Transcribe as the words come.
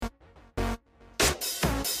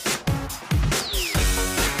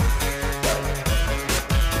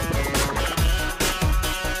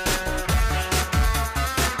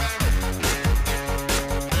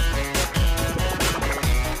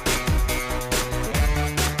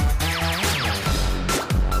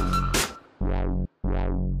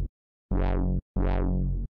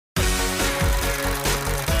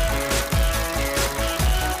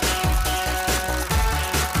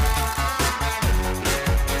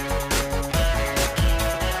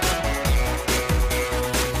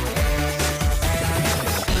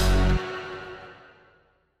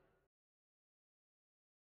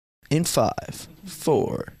In 5,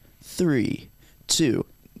 4, 3, 2.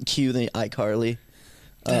 Cue the iCarly.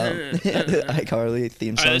 iCarly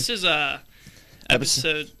theme song. All right, this is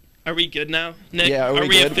episode. Are we good now, Nick? Yeah, are we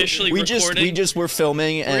good? Officially recording? We just were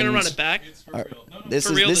filming, We're and gonna run it back. This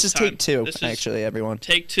for real is this take time. 2, actually, everyone.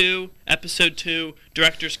 Take 2, episode 2,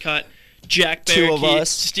 director's cut. Jack Barricki, 2 of us,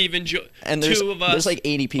 Stephen, and 2 of us. There's like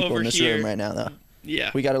 80 people in this room right now, though.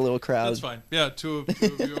 Yeah, we got a little crowd. That's fine. Yeah, two of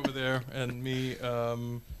you over there, and me.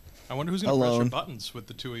 I wonder who's gonna press your buttons with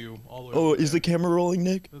the 2 of you all the way. Oh, is the camera rolling,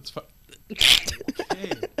 Nick? That's fine.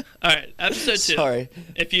 Okay. All right, episode 2. Sorry.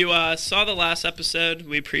 If you saw the last episode,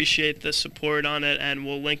 we appreciate the support on it, and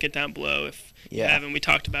we'll link it down below if you haven't. We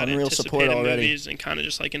talked about Unreal support anticipated already. movies and kind of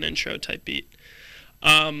just like an intro type beat.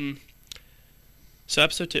 So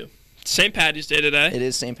episode 2, St. Patty's Day today. It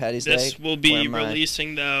is St. Patty's Day. This will be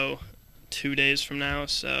releasing though 2 days from now,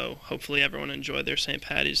 so hopefully everyone enjoyed their St.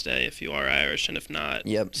 Patty's Day. If you are Irish, and if not,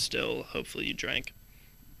 still hopefully you drank.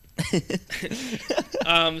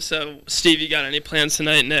 So Steve, you got any plans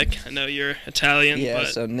tonight? Nick, I know you're Italian. Yeah, but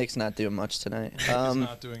so Nick's not doing much tonight. He's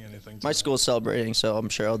not doing anything tonight. My school's celebrating, so I'm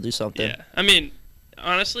sure I'll do something. Yeah, I mean,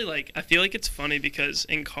 honestly, like I feel like it's funny because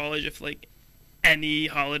in college, if like any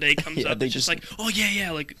holiday comes up, it's just like, oh yeah,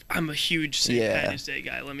 like I'm a huge St. Patty's Day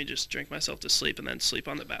guy. Let me just drink myself to sleep and then sleep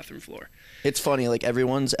on the bathroom floor. It's funny, like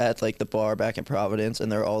everyone's at like the bar back in Providence,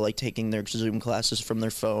 and they're all like taking their Zoom classes from their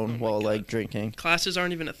phone while like drinking. Classes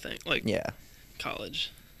aren't even a thing. Like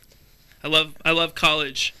college. I love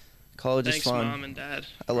college. College is fun. Thanks, Mom and Dad,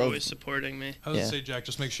 for always supporting me. I was gonna say, Jack,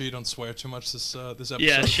 just make sure you don't swear too much this episode.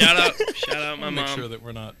 Yeah, shout out my mom. Make sure that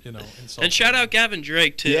we're not, insulting. And shout out Gavin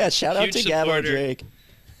Drake too. Yeah, shout out to Gavin Drake.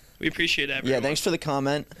 We appreciate everyone. Yeah, thanks for the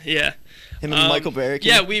comment. Yeah. Him and Michael Barricki.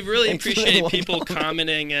 Yeah, we really appreciate people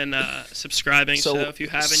commenting and subscribing. So if you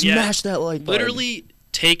haven't yet, smash that like button. Literally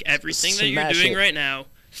take everything that you're doing right now,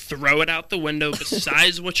 throw it out the window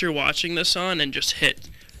besides what you're watching this on, and just hit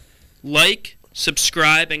like,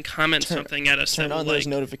 subscribe, and comment something at us. Turn on those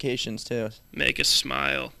notifications too. Make us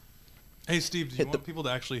smile. Hey Steve, do you want people to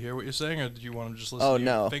actually hear what you're saying, or do you want them to just listen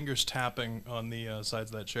to your fingers tapping on the sides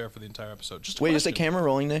of that chair for the entire episode? Just wait, is the camera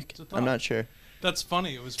rolling, Nick? I'm not sure. That's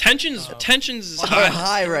funny. It was tensions is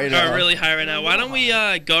high right now. Are really high right now. Why don't we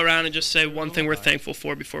go around and just say one thing we're thankful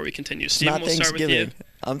for before we continue? Steven, we'll start with you.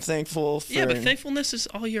 I'm thankful for. Yeah, but thankfulness is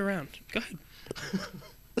all year round. Go ahead.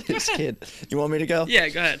 This kid. You want me to go? Yeah,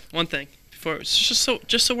 go ahead. One thing. Just so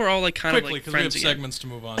we're all like kind of like friends we have segments to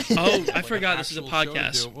move on. Oh, I forgot this is a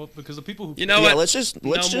podcast. Well, because the people who what? Let's just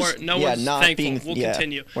no one's not thankful. Being, we'll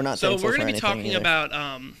continue. We're not so thankful we're gonna be talking about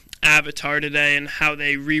Avatar today and how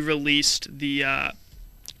they re-released the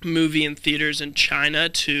movie in theaters in China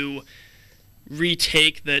to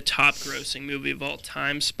retake the top-grossing movie of all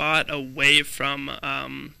time spot away from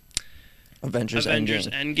Avengers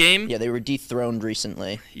Endgame. Yeah, they were dethroned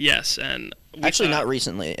recently. Yes, and actually not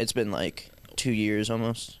recently. It's been like 2 years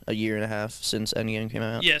almost, a year and a half since Endgame came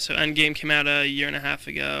out. Yeah, so Endgame came out a year and a half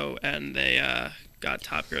ago, and they got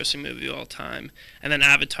top-grossing movie of all time. And then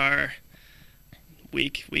Avatar,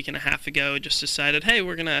 week and a half ago, just decided, hey,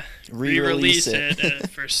 we're gonna re-release it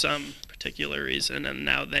for some particular reason, and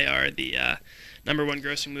now they are the #1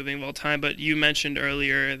 grossing movie of all time. But you mentioned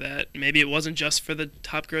earlier that maybe it wasn't just for the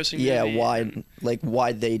top grossing movie. Yeah,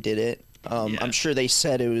 why they did it. I'm sure they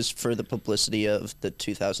said it was for the publicity of the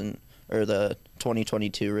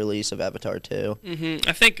 2022 release of Avatar 2.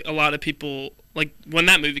 I think a lot of people, like, when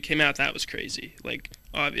that movie came out, that was crazy, like,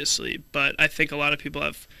 obviously. But I think a lot of people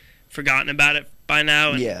have forgotten about it by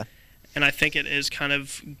now. And I think it is kind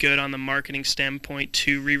of good on the marketing standpoint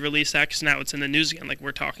to re-release that, because now it's in the news again. Like,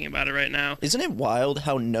 we're talking about it right now. Isn't it wild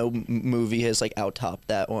how no movie has, like, out-topped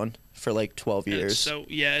that one for, like, 12 years?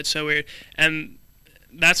 It's so weird. And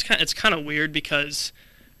it's kind of weird because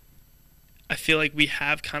I feel like we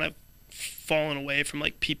have kind of fallen away from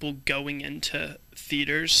like people going into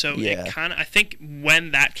theaters. So I think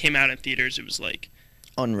when that came out in theaters, it was like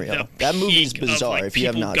unreal. That movie's bizarre. Like, if you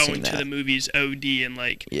have not seen that, going to the movies OD and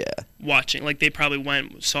like watching, like they probably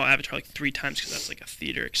saw Avatar like 3 times because that's like a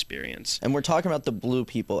theater experience. And we're talking about the Blue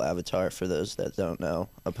People Avatar for those that don't know,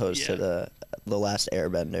 opposed to the Last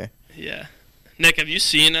Airbender. Yeah, Nick, have you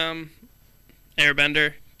seen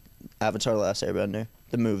Airbender? Avatar: The Last Airbender,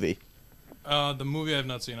 the movie. The movie I have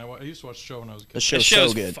not seen. I used to watch the show when I was a kid. The show's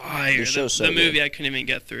so good. Fire. The show's so good. The movie good. I couldn't even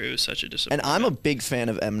get through. It was such a disappointment. And I'm a big fan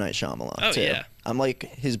of M. Night Shyamalan, too. Yeah. I'm like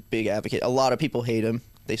his big advocate. A lot of people hate him.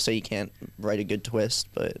 They say he can't write a good twist,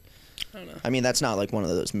 but I don't know. I mean, that's not like one of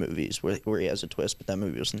those movies where he has a twist, but that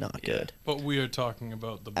movie was not good. But we are talking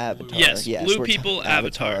about the Avatar. Blue. Yes, Blue People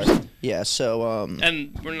Avatars. Yeah, so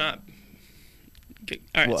and we're not.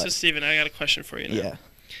 All right, so Steven, I got a question for you now. Yeah.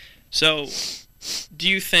 So, do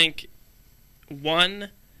you think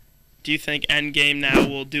Endgame now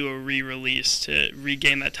will do a re-release to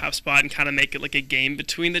regain that top spot and kind of make it like a game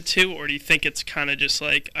between the two, or do you think it's kind of just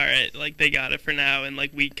like, all right, like they got it for now and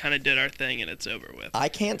like we kind of did our thing and it's over with? I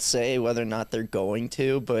can't say whether or not they're going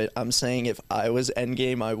to, but I'm saying if I was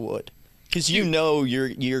Endgame, I would. Because you know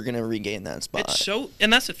you're gonna regain that spot. It's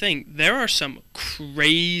and that's the thing. There are some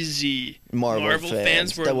crazy Marvel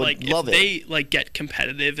fans where like if they like get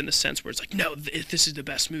competitive in the sense where it's like, no, this is the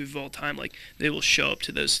best movie of all time. Like they will show up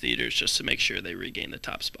to those theaters just to make sure they regain the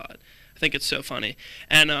top spot. I think it's so funny.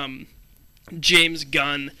 And James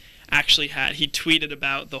Gunn actually he tweeted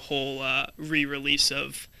about the whole re-release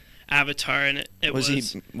of Avatar, and it was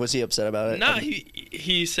he upset about it? No,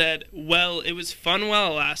 he said, well, it was fun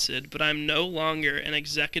while it lasted, but I'm no longer an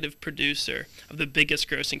executive producer of the biggest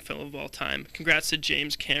grossing film of all time. Congrats to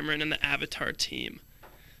James Cameron and the Avatar team.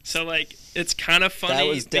 So like it's kind of funny. That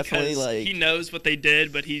was definitely because like, he knows what they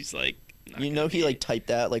did, but he's like, he like typed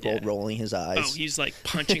that like while rolling his eyes. Oh, he's like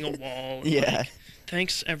punching a wall. Yeah. Like,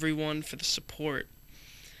 thanks everyone for the support.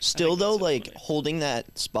 Still though, like holding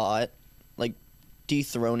that spot, like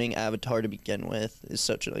dethroning Avatar to begin with is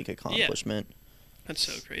such a like accomplishment. Yeah. That's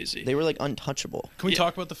so crazy. They were like untouchable. Can we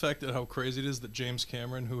talk about the fact that how crazy it is that James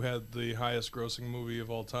Cameron, who had the highest grossing movie of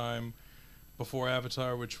all time before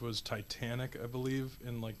Avatar, which was Titanic, I believe,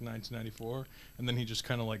 in like 1994, and then he just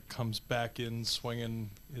kind of like comes back in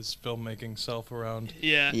swinging his filmmaking self around.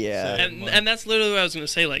 Yeah. Yeah. And that's literally what I was going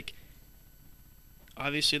to say. Like,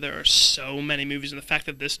 obviously there are so many movies, and the fact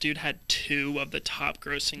that this dude had 2 of the top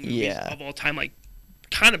grossing movies of all time, like,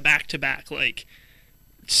 kind of back to back, like,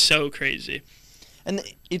 so crazy. And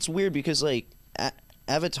it's weird because like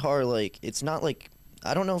Avatar, like it's not like,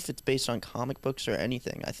 I don't know if it's based on comic books or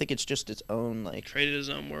anything. I think it's just its own like created his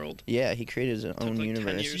own world. Yeah, he created his own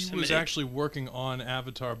universe. He was actually working on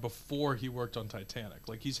Avatar before he worked on Titanic.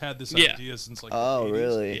 Like he's had this idea since like the 80s.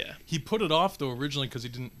 Really? Yeah. He put it off though originally because he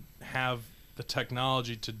didn't have the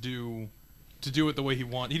technology to do it the way he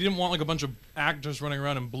wanted. He didn't want like a bunch of actors running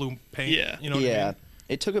around in blue paint. Yeah. You know what I mean?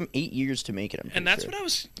 It took him 8 years to make it. And that's what I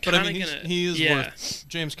was kind of he is yeah. worth,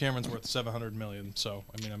 James Cameron's worth $700 million. So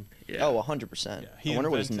I mean, Oh, 100%. Yeah, I wonder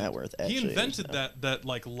what his net worth actually is. He invented now. that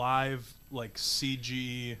like live like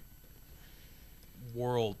CG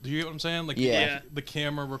world. Do you get what I'm saying? Like the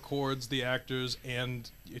camera records the actors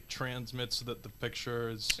and it transmits so that the picture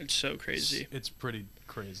is. It's so crazy. It's pretty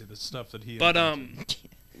crazy the stuff that he. But invented.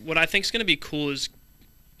 What I think is going to be cool is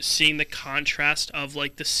seeing the contrast of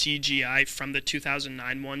like the CGI from the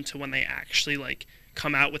 2009 one to when they actually like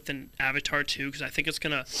come out with an Avatar 2, because I think it's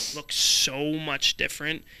gonna look so much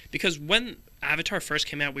different. Because when Avatar first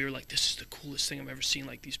came out, we were like, this is the coolest thing I've ever seen,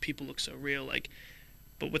 like these people look so real, like,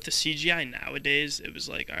 but with the CGI nowadays, it was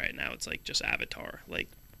like, all right, now it's like just Avatar, like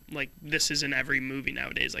this is in every movie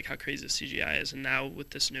nowadays, like how crazy the CGI is. And now with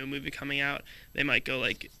this new movie coming out, they might go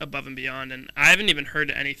like above and beyond, and I haven't even heard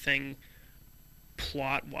anything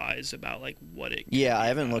plot-wise about like what it I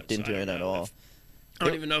haven't looked into it at all. I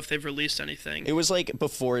don't even know if they've released anything. It was like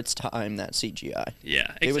before its time, that CGI. Yeah,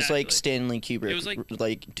 exactly. It was like Stanley Kubrick, it was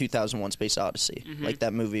like 2001 Space Odyssey. Like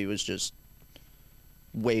that movie was just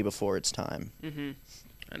way before its time.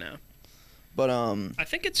 I know. But I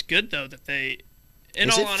think it's good though that they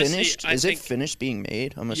finished? Is it finished being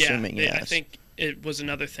made? I'm assuming yes. I think it was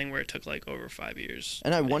another thing where it took like over 5 years.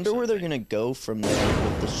 And I wonder where they're gonna go from there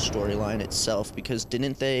with the storyline itself, because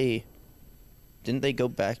didn't they go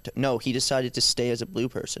back to? No, he decided to stay as a blue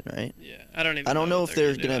person, right? Yeah, I don't know if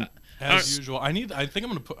they're gonna. As usual, I think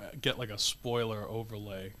I'm gonna get like a spoiler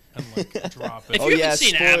overlay and like drop it. If you haven't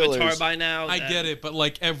seen Avatar by now, I get it, but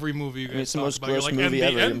like every movie you guys it's the most gross like, movie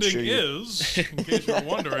and ever. the ending is, in case you're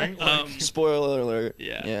wondering, like, spoiler alert.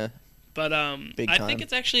 Yeah. But I think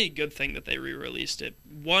it's actually a good thing that they re-released it.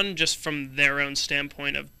 One, just from their own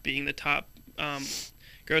standpoint of being the top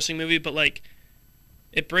grossing movie, but like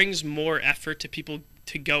it brings more effort to people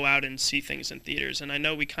to go out and see things in theaters. And I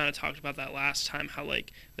know we kind of talked about that last time, how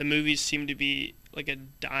like the movies seem to be like a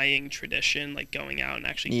dying tradition, like going out and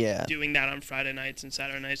actually doing that on Friday nights and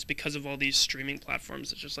Saturday nights because of all these streaming platforms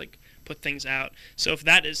that just like put things out. So if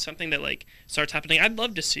that is something that like starts happening, I'd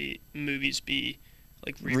love to see movies be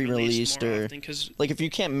like re-released more often, cause like if you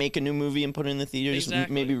can't make a new movie and put it in the theaters,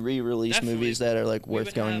 maybe re-release movies that are like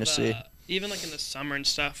worth going to see. Even like in the summer and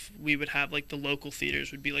stuff, we would have like the local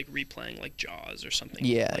theaters would be like replaying like Jaws or something.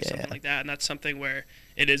 Something like that, and that's something where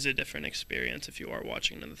it is a different experience if you are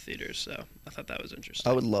watching it in the theaters. So I thought that was interesting.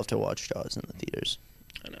 I would love to watch Jaws in the theaters.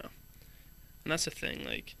 I know, and that's the thing.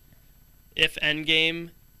 Like, if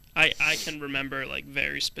Endgame, I can remember like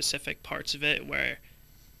very specific parts of it where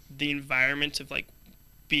the environment of like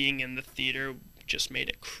being in the theater just made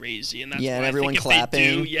it crazy, and that's Yeah, why and everyone if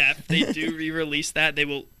clapping. if they do re-release that, they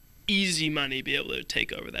will easy money be able to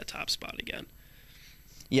take over that top spot again.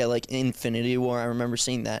 Yeah, like Infinity War, I remember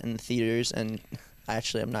seeing that in the theaters, and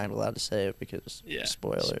actually I'm not allowed to say it because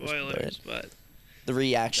spoilers. But the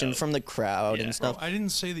reaction No. from the crowd Yeah. and stuff. Bro, I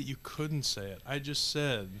didn't say that you couldn't say it. I just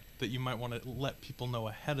said that you might want to let people know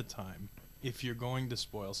ahead of time if you're going to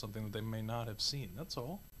spoil something that they may not have seen. That's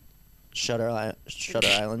all. Shutter Island.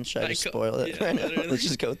 Should I just spoil it yeah, right now? literally. Let's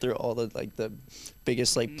just go through all the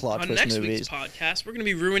biggest plot on twist next movies. week's podcast, we're gonna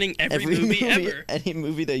be ruining every movie ever. Any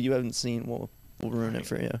movie that you haven't seen, we'll ruin it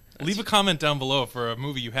for you. Leave a comment down below for a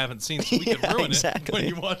movie you haven't seen so we can Yeah, ruin exactly. it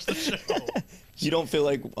when you watch the show. You don't feel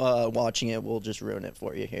like watching it, we'll just ruin it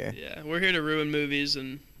for you here. Yeah, we're here to ruin movies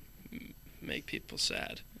and make people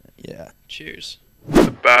sad. Yeah. Cheers.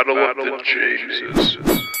 The Battle of the Jameses.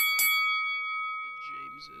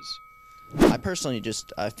 Jameses. I personally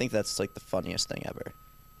I think that's like the funniest thing ever.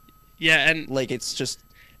 Yeah, and Like it's just,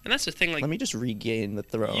 that's the thing. Like, let me just regain the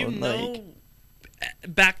throne. you know,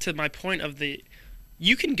 back to my point of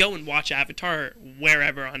you can go and watch Avatar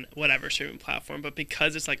wherever on whatever streaming platform, but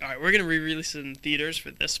because it's like, all right, we're gonna re-release it in theaters for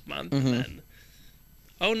this month, and then,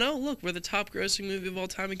 oh no, look, we're the top grossing movie of all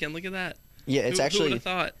time again. Look at that. Yeah, it's Who actually. would have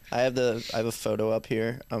thought? I have a photo up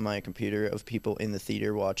here on my computer of people in the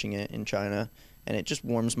theater watching it in China, and it just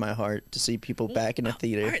warms my heart to see people back in the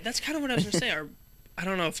theater. All right, that's kind of what I was gonna say. I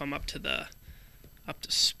don't know if I'm up to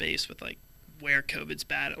space with like where COVID's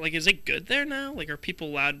bad. Like, is it good there now? Like, are people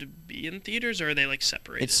allowed to be in theaters, or are they like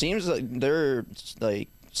separated? It seems like they're like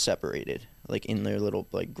separated, like in their little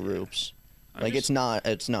like groups. Like it's not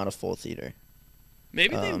a full theater.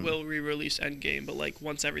 Maybe they will re-release Endgame, but like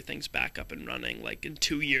once everything's back up and running, like in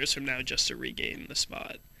 2 years from now, just to regain the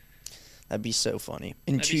spot. That'd be so funny.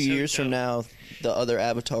 In That'd 2 be so years from dope. now, the other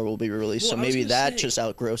Avatar will be released, Well, so I was maybe gonna that say- just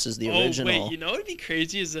outgrosses the Oh original. wait, you know what'd be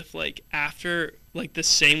crazy is if like after like the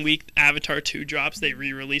same week Avatar 2 drops, they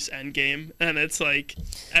re-release Endgame, and it's like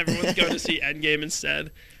everyone's going to see Endgame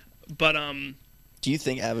instead. But Do you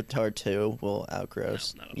think Avatar 2 will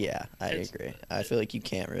outgross? No. Yeah, I It's- agree. I feel like you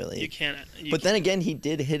can't really. you can't. But then again, he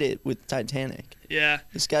did hit it with Titanic. yeah.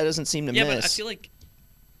 This guy doesn't seem to Yeah, miss. but I feel like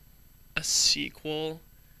a sequel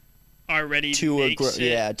already to makes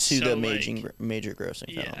it to so, the like, major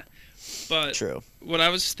grossing film. yeah. But True. what I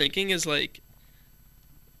was thinking is like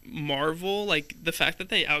Marvel, like the fact that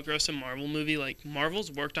they outgrossed a Marvel movie, like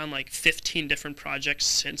Marvel's worked on like 15 different projects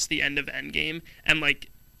since the end of Endgame, and like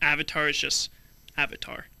Avatar is just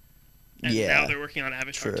Avatar. And Yeah, now they're working on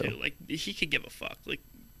Avatar true. too. Like he could give a fuck. Like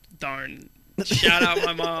darn. Shout out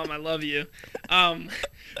my mom, I love you.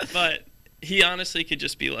 But he honestly could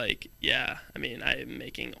just be like, yeah, I mean, I am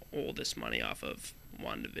making all this money off of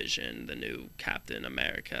WandaVision, the new Captain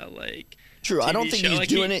America, like True. I don't TV think show. he's Like,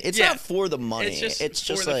 doing it. It's yeah, not for the money. It's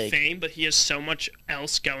just for the fame, but he has so much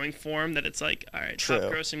else going for him that it's like, all right, True.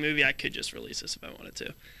 top grossing movie, I could just release this if I wanted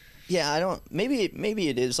to. Yeah, I don't. Maybe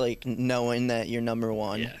it is like knowing that your number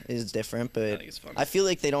one Yeah. is different, I but think it's fun. I feel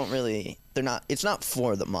like they don't really. They're not. It's not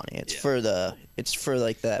for the money. It's Yeah. for the. It's for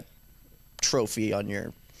like that trophy on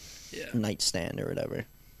your Yeah. nightstand or whatever.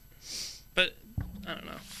 But I don't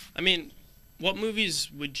know. I mean, what movies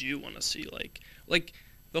would you want to see? Like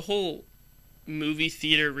the whole movie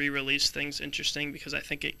theater re-release thing's interesting because I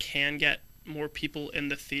think it can get more people in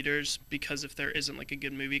the theaters because if there isn't like a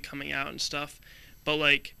good movie coming out and stuff. But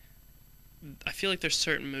like, I feel like there's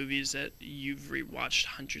certain movies that you've rewatched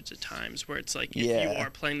hundreds of times where it's like if you Yeah. are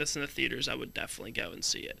playing this in the theaters, I would definitely go and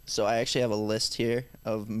see it. So I actually have a list here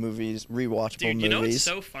of movies, rewatchable Dude, movies. you know what's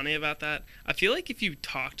so funny about that? I feel like if you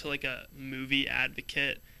talk to like a movie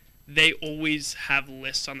advocate, they always have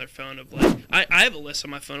lists on their phone of like I have a list on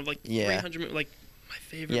my phone of like Yeah. 300 like my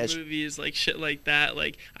favorite Yeah, movies, like shit like that.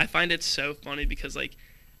 Like I find it so funny because like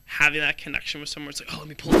having that connection with someone, it's like, oh, let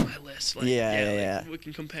me pull up my list. Like, Yeah. Like, we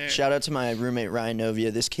can compare. Shout out to my roommate Ryan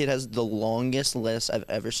Novia. This kid has the longest list I've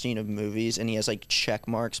ever seen of movies, and he has like check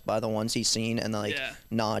marks by the ones he's seen, and like Yeah.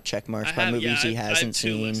 not check marks I by have, movies he I have hasn't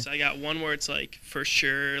two seen. lists. I got one where it's like for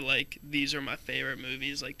sure, like these are my favorite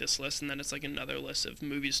movies, like this list, and then it's like another list of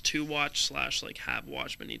movies to watch / like have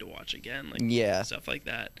watched but need to watch again, like Yeah. stuff like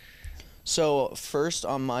that. So first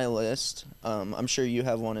on my list, I'm sure you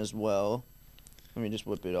have one as well. Let me just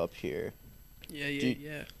whip it up here.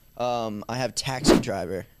 Yeah. I have Taxi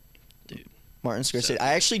Driver. Dude. Martin Scorsese. So-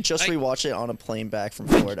 I actually just rewatched it on a plane back from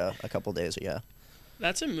Florida a couple days ago.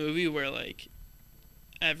 That's a movie where like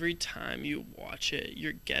every time you watch it,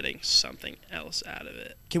 you're getting something else out of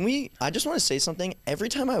it. I just want to say something. Every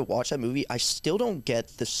time I watch that movie, I still don't get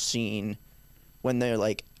the scene when they're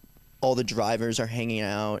like all the drivers are hanging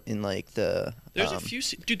out in like the. There's a few.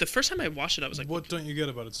 Dude, the first time I watched it, I was like, What don't you get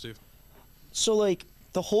about it, Steve? So like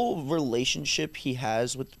the whole relationship he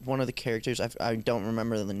has with one of the characters, I don't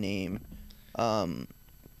remember the name.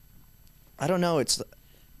 I don't know. It's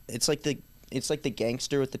like the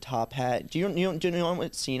gangster with the top hat. Do you know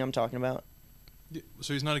what scene I'm talking about?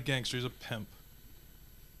 So he's not a gangster. He's a pimp.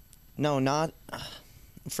 No, not.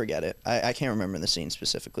 Forget it. I can't remember the scene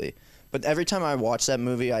specifically. But every time I watch that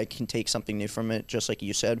movie, I can take something new from it, just like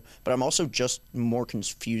you said. But I'm also just more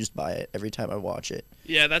confused by it every time I watch it.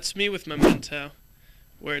 yeah, that's me with Memento,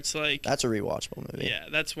 where it's like, That's a rewatchable movie. yeah,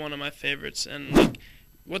 that's one of my favorites. And like,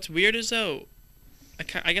 what's weird is though,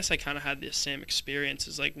 I guess I kind of had the same experience.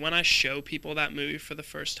 Is like when I show people that movie for the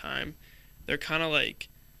first time, they're kind of like,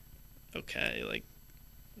 okay, like,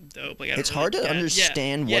 dope. Like, I don't It's really hard to get it.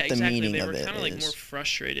 understand what the exactly. meaning they of were it kind of like is. more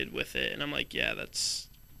frustrated with it, and I'm like, yeah, that's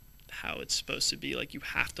how it's supposed to be. Like, you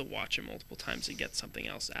have to watch it multiple times to get something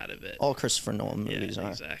else out of it. All Christopher Nolan yeah, movies are.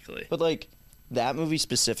 exactly. But like that movie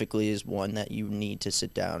specifically is one that you need to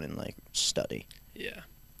sit down and like study. Yeah.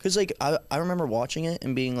 Cause like I remember watching it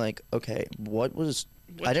and being like, okay, what was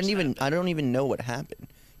What I just happened? don't even know what happened.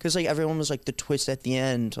 Cause like everyone was like the twist at the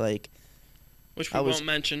end, like Which we I was- won't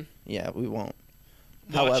mention. yeah, we won't.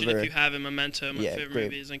 Watch it However- if you haven't. Memento, my Yeah, favorite great-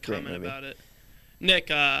 movies, and great comment movie. about it. Nick,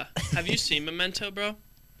 have you seen Memento, bro?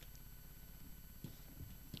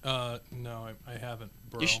 No, I haven't,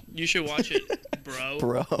 bro. You should watch it, bro.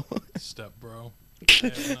 Bro. Step bro.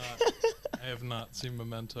 I have not seen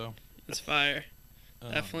Memento. It's fire.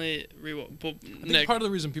 Um, Definitely rewatch. I think Nick, part of the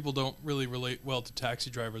reason people don't really relate well to Taxi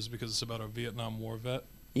Driver is because it's about a Vietnam War vet.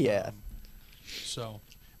 Yeah. So, I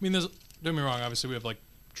mean, don't get me wrong. Obviously, we have like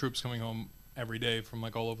troops coming home every day from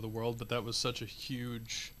like all over the world, but that was such a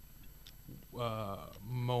huge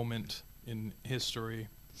moment in history.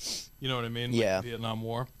 You know what I mean? Yeah. Like Vietnam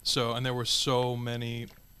War. So, and there were so many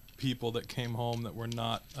people that came home that were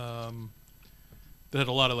not that had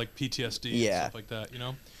a lot of like PTSD and Yeah. stuff like that. You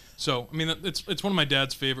know. So, I mean, it's one of my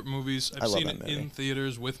dad's favorite movies. I I've love seen that it movie. in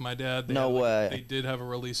theaters with my dad. No way. They did have a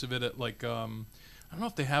release of it at like I don't know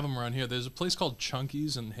if they have them around here. There's a place called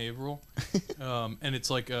Chunky's in Haverhill, and it's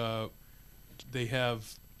like they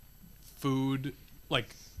have food,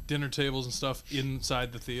 like dinner tables and stuff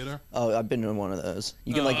inside the theater. Oh, I've been to one of those.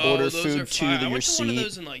 You can like oh, order those food are to fire. I your went to one of seat.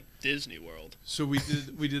 those in like Disney World. So we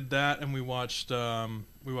did that, and we watched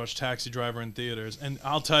Taxi Driver in theaters. And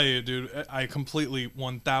I'll tell you, dude, I completely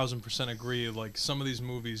 1000% agree. Like some of these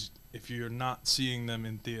movies, if you're not seeing them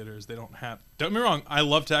in theaters, they don't have. Don't get me wrong, I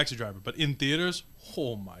love Taxi Driver, but in theaters,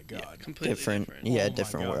 oh my god, Yeah, completely Different. different. Yeah, Oh my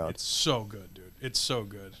different God, world. It's so good, dude. It's so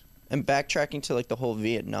good. And backtracking to like the whole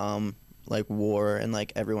Vietnam like war and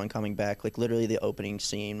like everyone coming back, like literally the opening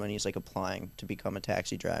scene when he's like applying to become a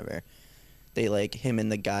taxi driver, they like him and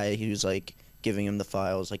the guy who's like giving him the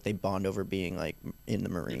files, like they bond over being like in the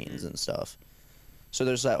Marines and stuff. So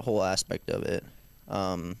there's that whole aspect of it.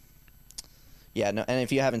 Yeah, no, and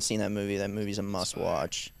if you haven't seen that movie's a must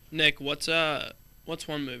watch. Nick, what's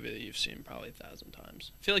one movie that you've seen probably 1,000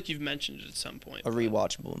 times? I feel like you've mentioned it at some point. A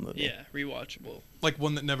rewatchable movie. Yeah, rewatchable. Like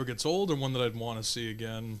one that never gets old, or one that I'd want to see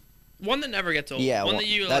again. One that never gets old. Yeah, one well, that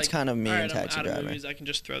you that's like, kind of me all and right, Taxi I'm out of Driver. movies. I can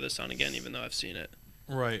just throw this on again, even though I've seen it.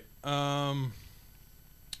 Right. Oh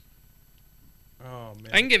man.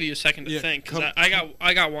 I can give you a second to Yeah, think because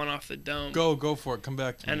I got one off the dome. Go for it. Come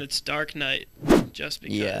back to And me. it's Dark Knight, just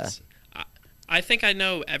because. Yeah. I think I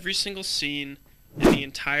know every single scene in the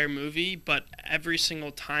entire movie, but every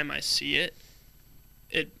single time I see it,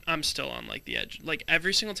 I'm still on like the edge. Like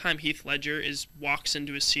every single time Heath Ledger walks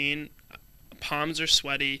into a scene, palms are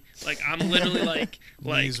sweaty. Like I'm literally like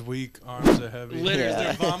Knees weak, arms are heavy. Literally.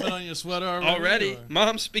 Is there vomit on your sweater already. or-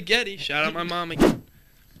 Mom spaghetti. Shout out my mom again.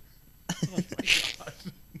 Oh my God.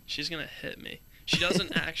 She's gonna hit me. She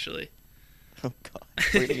doesn't actually. Oh god,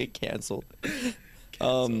 we're gonna get canceled.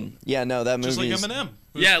 Yeah, no, that movie Just like is Eminem. It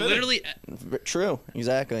was Yeah, fitting. literally. true.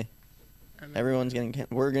 Exactly. I mean, Everyone's getting.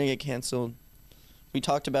 We're gonna get canceled. We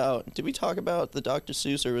talked about. Did we talk about the Dr.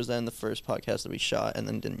 Seuss, or was that in the first podcast that we shot and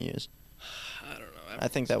then didn't use? I don't know. I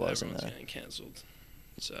think that was in everyone's there. getting canceled.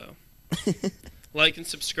 So like and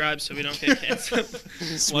subscribe so we don't get canceled.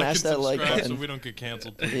 Smash and that like subscribe button. so we don't get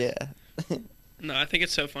canceled. Yeah. No, I think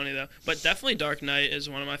it's so funny though. But definitely Dark Knight is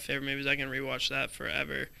one of my favorite movies. I can rewatch that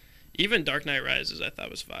forever. Even Dark Knight Rises I thought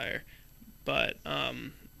was fire. But I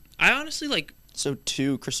honestly like So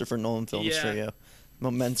 2 Christopher Nolan films Yeah. for you,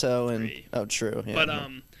 Memento and 3. oh, true. Yeah. but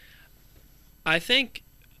I think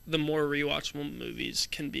the more rewatchable movies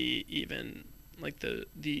can be even like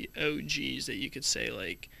the OGs that you could say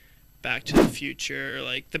like Back to the Future, or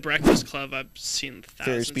like The Breakfast Club. I've seen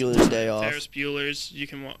Ferris thousands. Bueller's Day Off. Ferris Bueller's you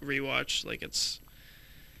can rewatch. Like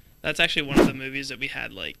that's actually one of the movies that we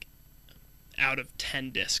had like out of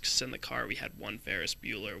 10 discs in the car. We had one Ferris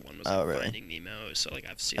Bueller, one was really? Finding Nemo. So like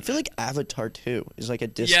I've seen. I feel like Avatar 2 is like a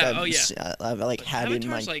disc. Yeah, I've like had in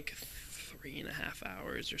my. Avatar's like 3.5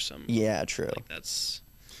 hours or something. Yeah, true. Like that's.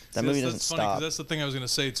 That movie that's doesn't funny, 'cause stop. that's the thing I was gonna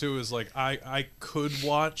say too. Is like I could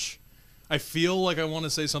watch. I feel like I want to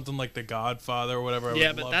say something like The Godfather or whatever.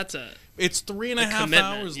 Yeah, but that's a. It's 3.5 commitment,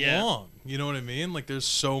 hours yeah. long. You know what I mean? Like there's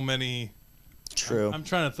so many. True. I'm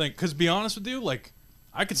trying to think. Cause be honest with you, like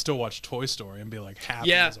I could still watch Toy Story and be like happy.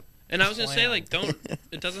 Yeah, as a and I was gonna say clown. like don't.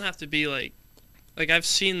 It doesn't have to be like I've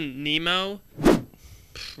seen Nemo.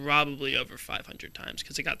 Probably over 500 times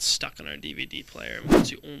because it got stuck on our DVD player, and that's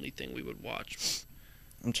the only thing we would watch.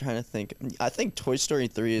 I'm trying to think. I think Toy Story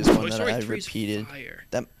 3 is one Toy that Story I 3 's repeated. fire.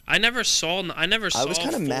 That I never saw. I was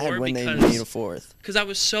kind of mad when they because, made a fourth. because I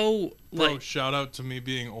was so Bro, like. shout out to me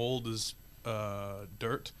being old as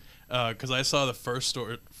dirt. Because I saw the first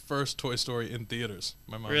Toy Story in theaters.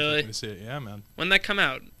 My mom Really? took me to see it. Yeah, man. When that come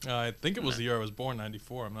out? I think it was the year I was born,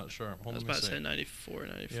 94. I'm not sure. I Hold was on, let about me to say see. 94,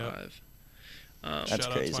 95. Yep. That's Shout out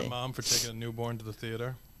to crazy. my mom for taking a newborn to the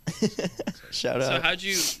theater. Shout So out. how'd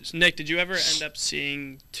you, Nick? Did you ever end up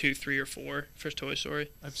seeing 2, 3, or 4 for Toy Story?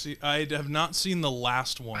 I have not seen the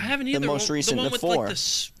last one. I haven't either. most recent, the one the with 4. like the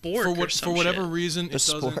spork or some for whatever shit. reason, The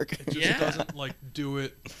spork. it just Yeah. doesn't like do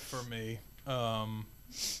it for me.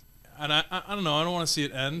 And I don't know. I don't want to see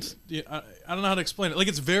it end. Yeah, I don't know how to explain it. Like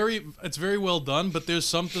it's very well done, but there's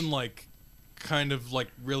something like kind of like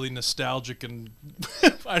really nostalgic and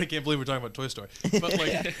I can't believe we're talking about Toy Story. But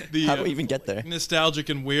like the How do we even get there? nostalgic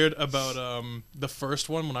and weird about the first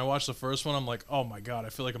one. When I watched the first one, I'm like, oh my god, I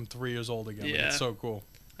feel like I'm 3 years old again. Like, Yeah. it's so cool.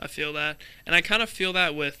 I feel that, and I kind of feel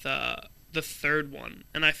that with the third one,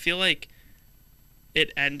 and I feel like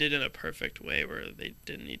it ended in a perfect way where they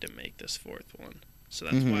didn't need to make this fourth one. So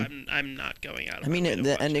that's why I'm not going out. Of I mean, my way to the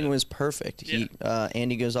watch ending it. was perfect. He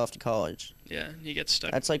Andy goes off to college. Yeah, he gets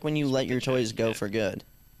stuck. That's like when you let your toys go for good.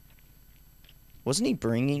 Wasn't he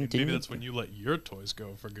bringing? Maybe Didn't that's when you let your toys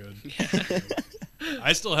go for good. Yeah.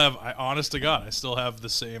 I still have, honest to God, I still have the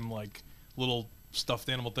same like little stuffed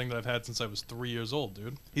animal thing that I've had since I was 3 years old,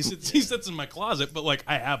 dude. He sits in my closet, but like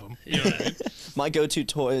I have him. You know what I mean? My go-to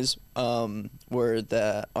toys were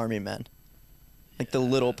the Army Men. Like the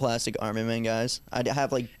little plastic Army Men guys. I'd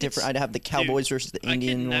have like different. I'd have the Cowboys versus the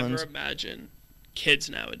Indian I can never ones. imagine kids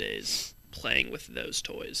nowadays playing with those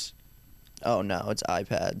toys. Oh no, it's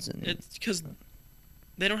iPads and. It's because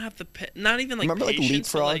they don't have the not even like Remember, like,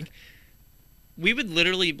 patience, but, Leapfrog? like, we would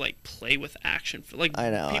literally like play with action for like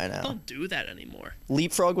I know. people don't do that anymore.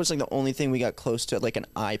 Leapfrog was like the only thing we got close to like an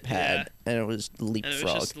iPad, Yeah. and it was And it Leapfrog.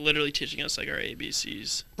 was just literally teaching us like our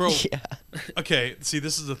ABCs. Bro, Yeah. okay, see,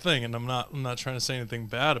 this is the thing, and I'm not trying to say anything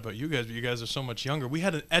bad about you guys, but you guys are so much younger. We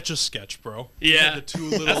had an Etch-a-Sketch, bro. We Yeah. had the two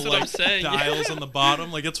little That's what I'm like saying, dials yeah. on the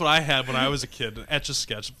bottom. Like that's what I had when I was a kid, an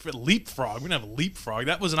Etch-a-Sketch. For Leapfrog, we didn't have a Leapfrog.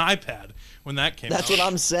 That was an iPad when that came out. That's what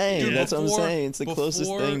I'm saying. Dude, That's what I'm saying. It's the closest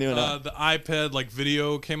thing to it. The iPad like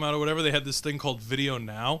video came out or whatever. They had this thing called Video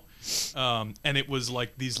Now, and it was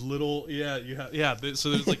like these little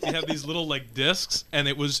so there's like you have these little like discs, and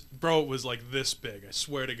it was like this big. I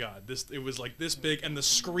swear to God, it was like this big, and the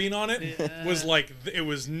screen on it was like it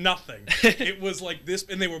was nothing. It was like this,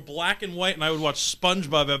 and they were black and white, and I would watch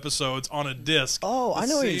SpongeBob episodes on a disc. Oh, I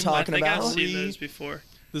know what you're same, talking I think about. I've seen those before.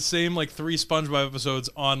 The same like 3 SpongeBob episodes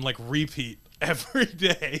on like repeat every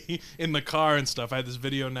day in the car and stuff. I had this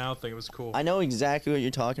Video Now thing. It was cool. I know exactly what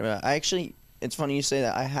you're talking about. It's funny you say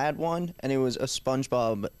that. I had one, and it was a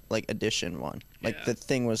SpongeBob like edition one. Like Yeah. the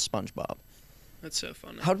thing was SpongeBob. That's so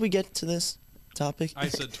funny. How did we get to this topic? I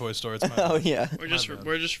said Toy Story. It's my Oh bad. yeah. We're My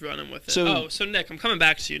bad. just running with it. So- So Nick, I'm coming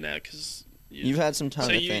back to you now because You've had some time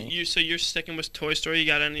so to you think. so you're sticking with Toy Story. You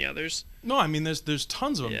got any others? No, I mean there's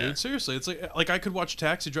tons of them, Yeah. dude. Seriously, it's like I could watch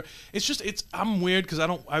Taxi Driver. I'm weird because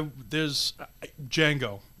there's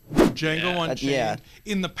Django Yeah. Unchained. Yeah.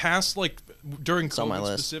 In the past, like during on my COVID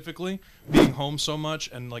list. specifically, being home so much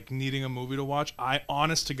and like needing a movie to watch, I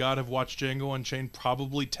honest to God have watched Django Unchained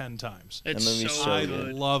probably 10 times. It's movie's so so I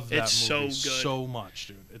good. love that It's movie so good. so much,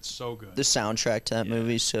 dude. It's so good. The soundtrack to that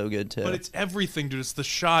movie is so good too. But it's everything, dude. It's the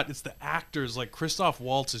shot. It's the actors. Like Christoph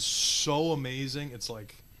Waltz is so amazing. It's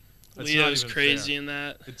like it's not Leo's even crazy fair. in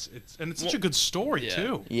that. It's such a good story Yeah.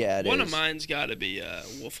 too. yeah, it is. One of mine's got to be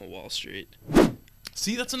Wolf of Wall Street.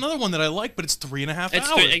 See, that's another one that I like, but it's 3.5 It's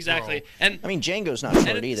hours. exactly, bro. and I mean, Django's not and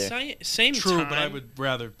short at the either. same True, time, but I would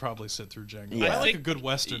rather probably sit through Django. Yeah. I I like think- a good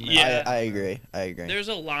western. Man. yeah. I agree. I agree. there's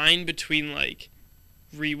a line between like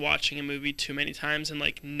rewatching a movie too many times and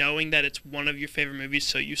like knowing that it's one of your favorite movies,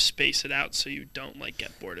 so you space it out so you don't like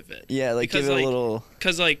get bored of it. Yeah, like Because, give it like, a little.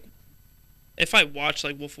 Because like if I watch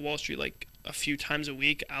like Wolf of Wall Street like a few times a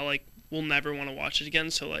week, I like will never want to watch it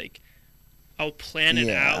again. So like I'll plan it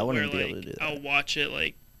Yeah, I out where wouldn't be able like to do that. I'll watch it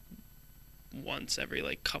like once every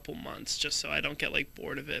like couple months just so I don't get like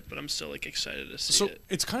bored of it, but I'm still like excited to see So it.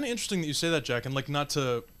 it's kind of interesting that you say that, Jack, and like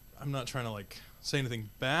I'm not trying to like say anything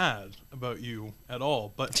bad about you at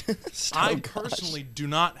all, but I gosh. personally do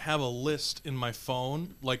not have a list in my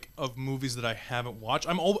phone like of movies that I haven't watched.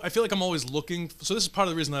 I feel like I'm always looking. So this is part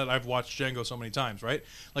of the reason that I've watched Django so many times, right?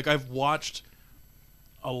 Like I've watched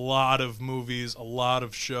a lot of movies, a lot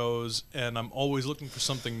of shows, and I'm always looking for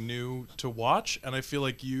something new to watch. And I feel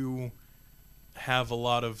like you have a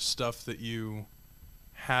lot of stuff that you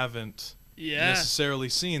haven't necessarily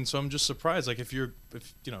seen. So I'm just surprised. Like if you're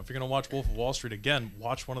gonna watch Wolf of Wall Street again,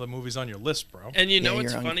 watch one of the movies on your list, bro. And you know Yeah,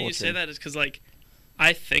 what's you're funny you say uncultured. that is because like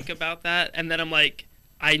I think about that and then I'm like,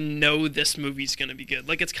 I know this movie's gonna be good.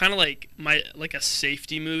 Like it's kind of like a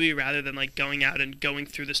safety movie rather than like going out and going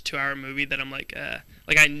through this 2-hour movie that I'm like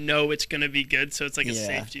I know it's gonna be good, so it's like a Yeah.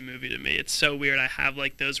 safety movie to me. It's so weird. I have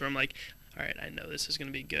like those where I'm like, all right, I know this is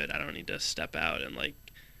gonna be good. I don't need to step out and like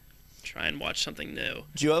try and watch something new.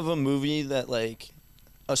 Do you have a movie that like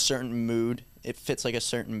a certain mood? It fits like a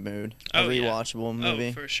certain mood. A Oh, yeah. rewatchable movie.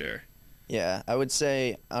 Oh, for sure. Yeah, I would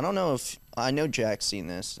say I don't know if I know Jack's seen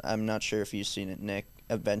this. I'm not sure if you've seen it, Nick.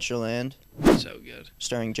 Adventureland, So good.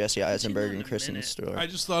 starring Jesse seen that Eisenberg in and a Kristen minute. Stewart. I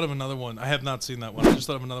just thought of another one. I have not seen that one. I just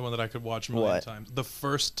thought of another one that I could watch a million What? times. The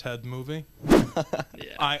first Ted movie.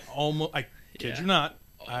 Yeah. I kid Yeah. you not,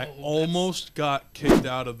 Oh, I that's- almost got kicked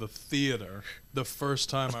out of the theater the first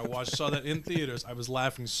time I saw that in theaters. I was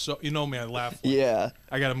laughing so, you know me, I laugh. Like, Yeah,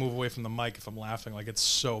 I gotta move away from the mic if I'm laughing. Like it's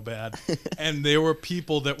so bad. And there were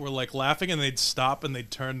people that were like laughing, and they'd stop and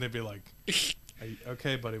they'd turn. They'd be like, "Are you,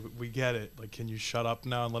 okay, buddy, we get it. Like, can you shut up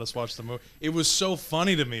now and let us watch the movie?" It was so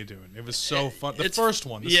funny to me, dude. It was so fun. The It's- first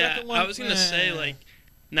one. The yeah, second one, I was gonna say eh. like,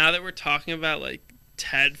 now that we're talking about like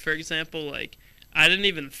Ted, for example, like I didn't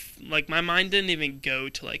even like my mind didn't even go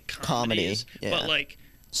to like comedies, yeah. but like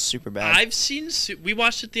super bad. I've seen we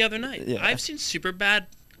watched it the other night. Yeah. I've seen Superbad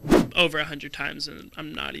over 100 times, and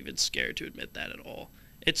I'm not even scared to admit that at all.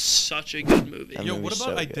 It's such a good movie. That Yo, movie's what so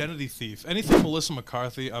about good. Identity Thief? Anything Melissa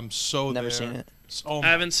McCarthy? I'm so Never there. seen it. Oh I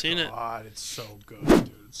haven't my seen it. God, it's so good,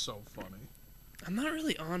 dude. It's so funny. I'm not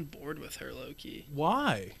really on board with her, low-key.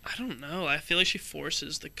 Why? I don't know. I feel like she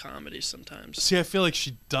forces the comedy sometimes. See, I feel like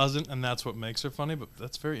she doesn't, and that's what makes her funny. But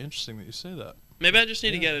that's very interesting that you say that. Maybe I just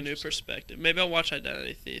need to Yeah, get a new interesting. perspective. Maybe I'll watch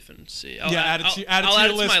Identity Thief and see. Add it to I'll add it to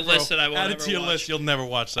your list, my bro. list that I won't Add it ever to your watch. list. You'll never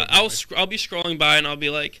watch that. I'll movie. I'll be scrolling by and I'll be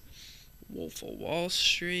like, Wolf of Wall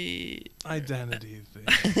Street, Identity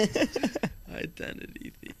Thief.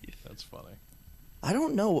 Identity Thief. That's funny. I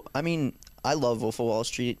don't know. I mean, I love Wolf of Wall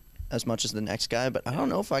Street as much as the next guy, but I don't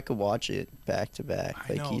know if I could watch it back to back,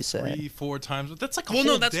 I like know, you said. 3-4 times, but that's like a Well,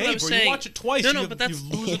 whole no, that's day, what I was bro. saying. You watch it twice. No, you, but that's you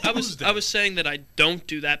lose a Tuesday. I was saying that I don't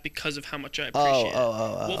do that because of how much I appreciate it.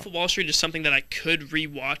 Oh. Wolf of Wall Street is something that I could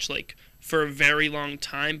rewatch like for a very long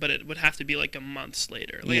time, but it would have to be like a months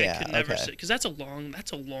later. Like Yeah, I could never okay. sit because that's a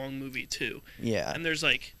long movie too, Yeah. and there's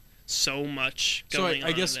like so much So going on.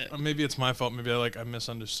 I guess in it. maybe it's my fault. Maybe I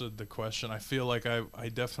misunderstood the question. I feel like I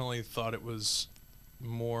definitely thought it was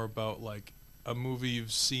more about like a movie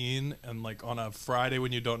you've seen, and like on a Friday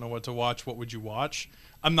when you don't know what to watch, what would you watch?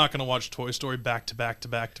 I'm not gonna watch Toy Story back to back to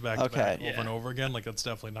back to back to Okay. back Yeah. over and over again. Like that's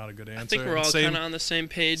definitely not a good answer. I think we're And all same- kind of on the same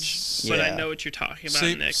page, but I Yeah. know what you're talking about,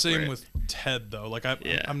 Same, Nick. same where- with Ted though. Like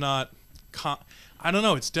Yeah. I'm not. I don't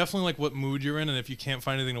know. It's definitely like what mood you're in, and if you can't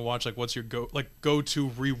find anything to watch, like what's your go to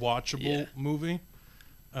rewatchable Yeah. movie.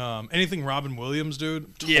 Anything Robin Williams,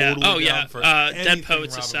 dude. Totally Yeah. Oh down yeah. for Dead anything Poet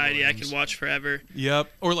Robin Society. I Williams. can watch forever. Yep.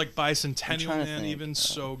 Or like I'm Bicentennial trying to Man, think. even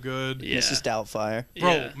so good. Yeah. Mrs. Doubtfire.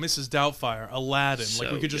 Bro, Yeah. Mrs. Doubtfire, Aladdin. Like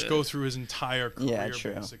So we could just good. go through his entire career, Yeah,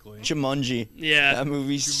 true. basically. Jumanji. Yeah. That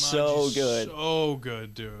movie's so Jumanji's good. So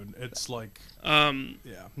good, dude. It's like, yeah,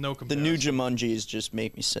 no The comparison. new Jumanjis just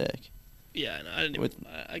make me sick. Yeah. No, I didn't. With-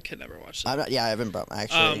 I could never watch that. I haven't brought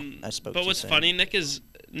actually. I spoke. But too what's soon. funny, Nick, is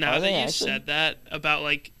now Are that they you actually? said that about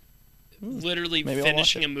like literally Maybe I'll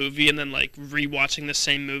watch finishing it. a movie and then like rewatching the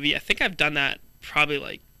same movie, I think I've done that probably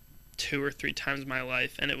like 2 or 3 times in my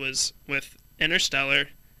life, and it was with Interstellar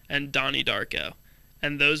and Donnie Darko.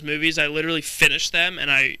 And those movies, I literally finished them and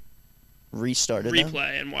I Restarted them?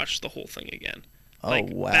 replay and watch the whole thing again. Oh like,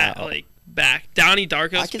 wow. Back. Donnie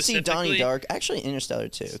Darko. I could see Donnie specifically- Dark. Actually, Interstellar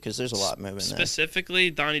too, because there's a lot moving there. Specifically,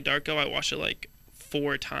 Donnie Darko, I watched it like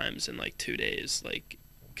 4 times in like 2 days, like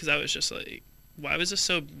because I was just like why was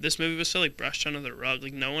this movie was so like brushed under the rug.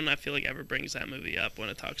 Like no one I feel like ever brings that movie up when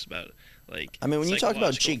it talks about like. I mean, when you talk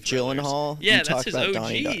about psychological Jake thrillers. Gyllenhaal, Yeah, you that's talk his about OG.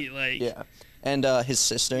 Donnie Like yeah, and his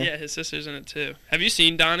sister. yeah, his sister's in it too. Have you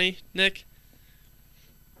seen Donnie, Nick?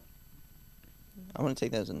 I want to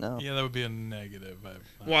take that as a no. Yeah, that would be a negative.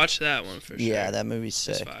 Watch that one for sure. Yeah, that movie's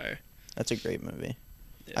It's sick. fire. That's a great movie.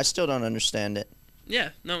 Yeah. I still don't understand it. Yeah,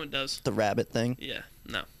 no, it does. The rabbit thing. Yeah,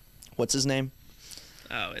 no. What's his name?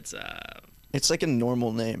 Oh, it's It's like a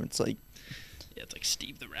normal name. It's like yeah, it's like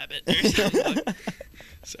Steve the Rabbit or something.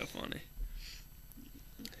 So funny.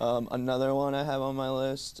 another one I have on my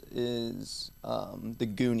list is the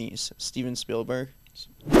Goonies. Steven Spielberg.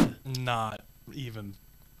 Not even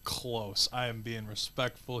close. I am being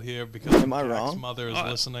respectful here because Am I Jack's wrong? mother is Oh,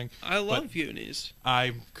 listening. I love Goonies.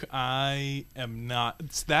 I am not.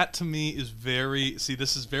 That to me is very. See,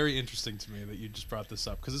 this is very interesting to me that you just brought this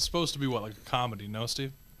up because it's supposed to be what, like a comedy, no,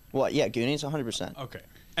 Steve? What? Yeah, Goonies, 100%. Okay,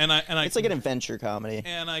 and I It's like an adventure comedy.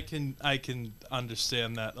 and I can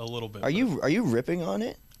understand that a little bit. Are you ripping on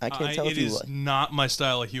it? I can't tell if It you is like. not my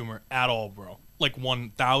style of humor at all, bro. Like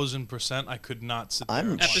 1,000%, I could not sit there. I'm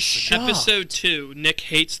and watch the shocked. Episode 2, Nick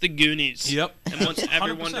hates the Goonies. Yep. And wants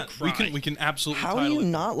everyone to 100%. cry. We can absolutely. How do title you it.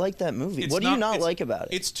 not like that movie? It's What do you not- not it's- like about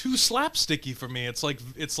it? It's too slapsticky for me. It's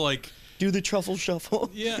like Do the truffle shuffle.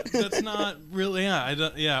 yeah, that's not really I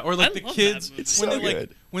don't or like I the love kids that movie. It's when so they like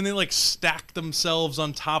good. when they like stack themselves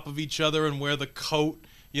on top of each other and wear the coat.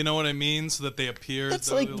 You know what I mean? So that they appear. That's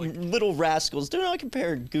they're like Little Rascals. Do not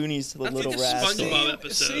compare Goonies to the That's Little like a Rascals. SpongeBob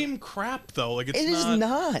episode. Same crap though. Like it's It is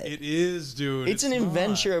not. It is, dude. It's an not.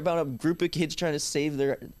 adventure about a group of kids trying to save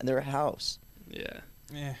their house. Yeah.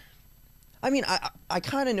 Eh. I mean, I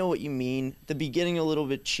kind of know what you mean. The beginning a little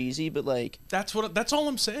bit cheesy, but like That's all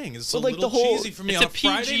I'm saying. It's a But, like, little the whole- cheesy for me It's on a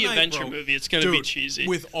Friday PG night, adventure bro. movie. It's going to be Dude, cheesy.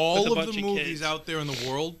 With all With a of bunch the of movies kids. out there in the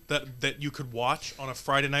world that you could watch on a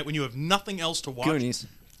Friday night when you have nothing else to watch. Goonies.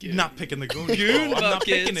 Not picking the Goonies. Goon bro. I'm not buckets.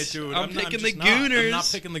 picking it, dude. I'm picking just the not. I'm not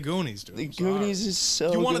Gooners. picking the Goonies, dude. The I'm sorry. Goonies is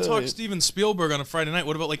so You want to talk good. Steven Spielberg on a Friday night?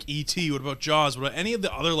 What about like E.T.? What about Jaws? What about any of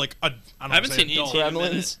the other like I don't haven't say seen adult, E.T. in a Gremlins.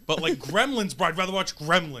 minute. but like Gremlins, bro. I'd rather watch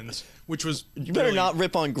Gremlins, which was You better really- not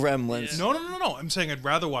rip on Gremlins. Yeah. No. I'm saying I'd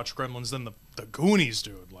rather watch Gremlins than the Goonies,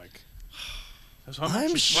 dude. Like, that's what I'm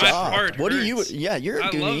actually- shocked. heart What are you? hurts. Yeah, you're a I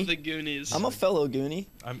Goonie. love the Goonies. I'm a fellow Goonie.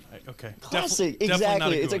 Okay. Classic. Definitely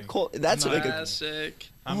not Exactly. It's a Goonie. cult. That's I'm like not a. Classic.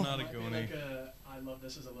 I'm not a Might be Goonie. like I love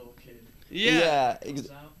this as a little kid. Yeah,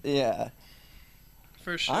 Yeah.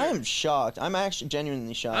 for sure. I'm shocked. I'm actually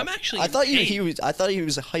genuinely shocked. I'm actually I thought in pain. he was. I thought he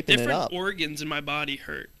was hyping it Different up. organs in my body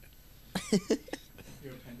hurt. Your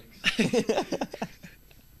appendix.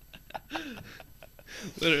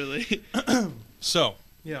 Literally. So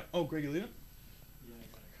yeah. Oh, Greg, you leave it? Yeah, I gotta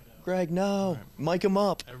cut out. Greg, no. Mic him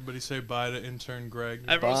up. Everybody say bye to intern Greg.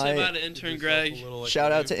 Everyone say Bye. bye to intern Greg.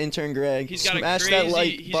 Shout out to intern Greg. He's got Smash a that crazy, like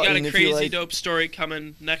he's got button a if you crazy like. dope story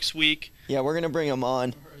coming next week. Yeah, we're gonna bring him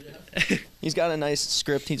on. He's got a nice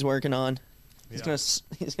script he's working on. He's Yeah.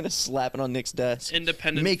 he's gonna slap it on Nick's desk.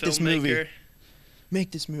 Independent Make filmmaker. this movie.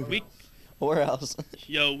 Make this movie. We, Or else.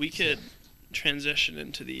 yo, we could transition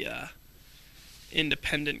into the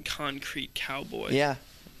independent concrete cowboy. Yeah.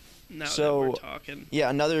 Now So, that we're talking. Yeah.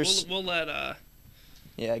 Another. We'll let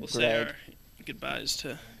Yeah, we'll say Greg. our goodbyes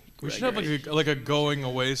to We should have like a going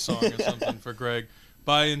away song or something for Greg.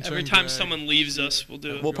 Bye, intern. every time Greg. someone leaves us, we'll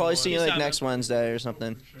do it. We'll probably see you Peace like out, next Wednesday or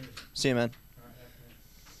something. See you, man.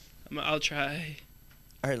 I'll try.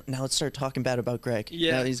 All right, now let's start talking bad about Greg.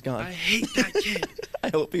 Yeah. Now that he's gone. I hate that kid. I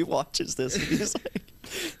hope he watches this. And he's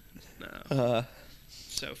like, No.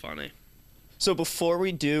 So funny. so before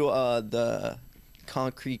we do the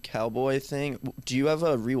concrete cowboy thing, do you have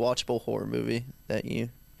a rewatchable horror movie that you,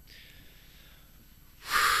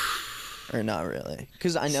 or not really?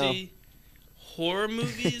 Because I know. See, horror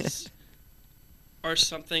movies are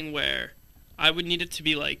something where I would need it to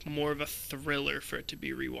be like more of a thriller for it to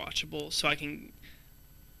be rewatchable. So I can,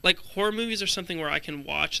 like, horror movies are something where I can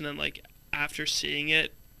watch and then like after seeing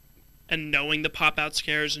it and knowing the pop out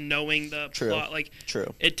scares, knowing the True. plot, like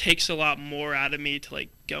True. it takes a lot more out of me to like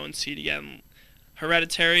go and see it again.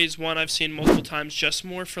 Hereditary is one I've seen multiple times, just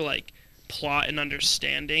more for like plot and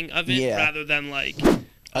understanding of it, Yeah. rather than like.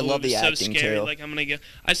 I Oh, love it was the so acting, scary. too. Like I'm gonna go.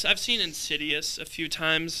 I've seen Insidious a few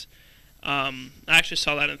times. I actually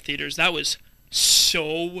saw that in theaters. That was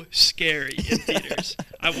so scary in theaters.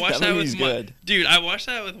 I watched That that, movie's with my good. dude. I watched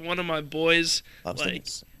that with one of my boys. I was Like,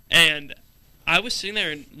 thinking- and I was sitting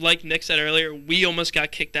there, and like Nick said earlier, we almost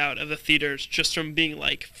got kicked out of the theaters just from being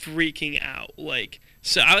like freaking out. Like,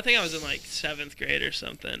 so I would think I was in like 7th grade or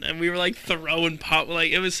something, and we were like throwing pop.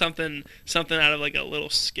 Like it was something out of like a little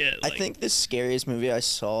skit. I Like, think the scariest movie I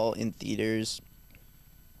saw in theaters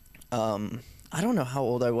I don't know how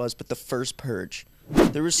old I was, but the first Purge.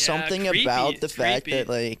 There was Yeah, something creepy, about the fact creepy. that,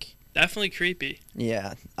 like, Definitely creepy.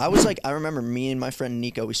 yeah. I was like, I remember me and my friend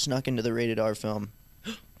Nico, we snuck into the rated R film.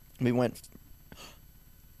 We went.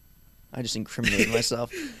 I just incriminated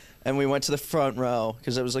myself. And we went to the front row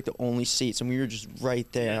because it was like the only seats, and we were just right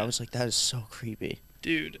there. Yeah. I was like, that is so creepy.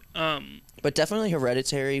 Dude, But definitely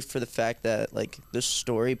Hereditary for the fact that, like, the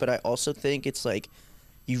story, but I also think it's like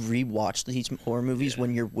you rewatch these horror movies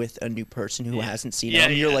when you're with a new person who hasn't seen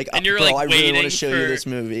them. You're like, and you're bro, like I really want waiting to show for, you this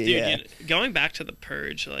movie. Dude, Yeah. you know, going back to The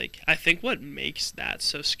Purge, like, I think what makes that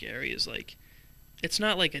so scary is, like, it's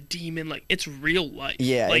not like a demon, like, it's real life.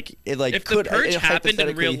 Yeah, like, it like if could The Purge it happened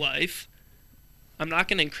in real hypothetically- life, I'm not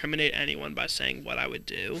going to incriminate anyone by saying what I would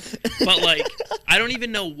do, but, like, I don't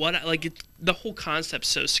even know what, the whole concept's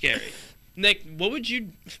so scary. Nick, what would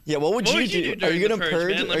you Yeah, what would you do? Are during you the gonna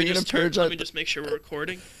purge? man? Let Are me you gonna just turn- purge? Let me just make sure we're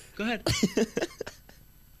recording. Go ahead.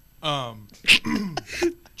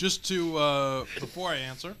 Just to before I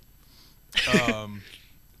answer,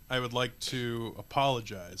 I would like to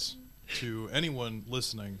apologize to anyone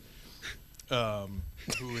listening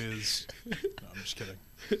who is. No, I'm just kidding.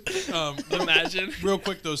 Imagine. Real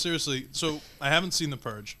quick though, seriously. So I haven't seen The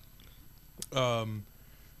Purge,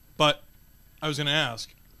 but I was gonna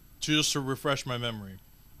ask, just to refresh my memory,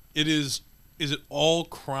 is it all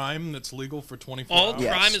crime that's legal for 24 All hours?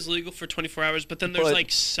 Yes. crime is legal for 24 hours, but then there's But-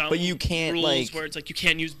 like some but you can't, rules like- where it's like you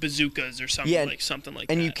can't use bazookas or something Yeah, something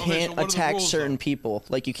like And that. you Okay, can't so what are the attack rules, certain though? people.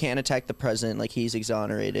 Like, you can't attack the president. Like, he's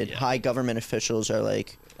exonerated. Yeah. High government officials are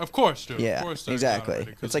like, Of course, dude. yeah, Of course they're exactly.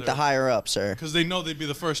 exonerated, 'cause It's like the they're- higher ups are. Because they know they'd be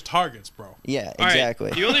the first targets, bro. Yeah, All right,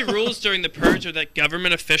 exactly. the only rules during the purge are that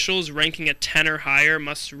government officials ranking a 10 or higher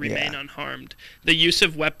must remain Yeah. unharmed. The use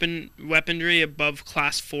of weaponry above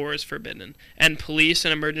class 4 is forbidden, and police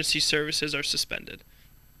and emergency services are suspended.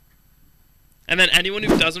 And then anyone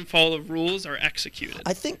who doesn't follow the rules are executed.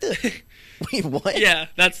 I think that. Wait, what? Yeah,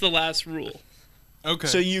 that's the last rule. Okay.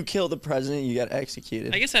 So you kill the president, you get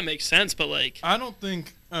executed. I guess that makes sense, but like, I don't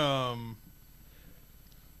think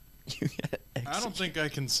You get I don't think I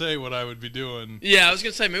can say what I would be doing. yeah, I was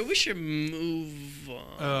gonna say maybe we should move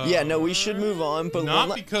on. Yeah, no, we should move on. But Not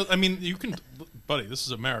one because I mean you can, buddy. This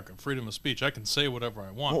is America, freedom of speech. I can say whatever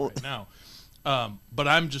I want Well- right now. But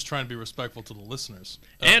I'm just trying to be respectful to the listeners.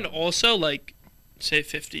 And also, like, say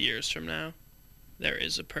 50 years from now, there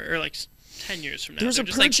is a purge, or like 10 years from now. There's they're a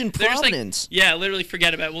just, like- purge in they're just, like, Providence. yeah, literally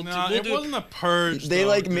forget about it. no, We'll it do wasn't a purge. they though,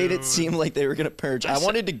 like made it dude. seem like they were gonna purge. I said-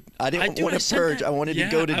 wanted to. I didn't dude, want I to said purge. that. I wanted Yeah,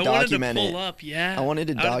 to go to I document wanted to pull it. up, yeah. I wanted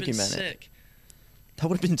to That would've been document it. sick. That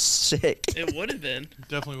would have been sick. It would have been.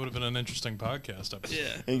 Definitely would have been an interesting podcast episode.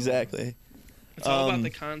 Yeah. Exactly. It's all about Um, the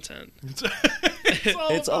content.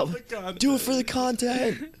 It's all- about the content. Do it for the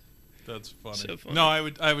content. That's funny. So funny. No, I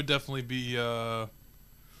would definitely be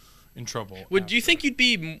in trouble. Would you think you'd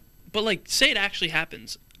be, but like, say it actually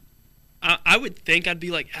happens. I would think I'd be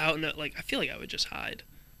like out and like, I feel like I would just hide.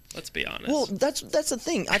 Let's be honest. Well, that's the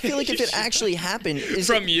thing. I feel like if it actually happened, is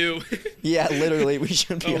From it, you. yeah, literally, we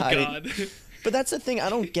should be Oh, hiding. God. But that's the thing. I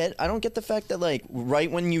don't get the fact that like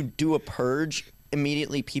right when you do a purge,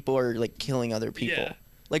 immediately people are like killing other people. Yeah.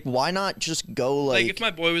 Like, why not just go Like, if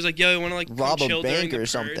my boy was like, yo, you want to like rob come a chill during bank the or purge,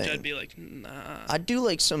 something. I'd be like, nah. I'd do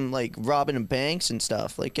like some like robbing of banks and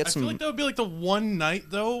stuff. Like get I some. feel like that would be like the one night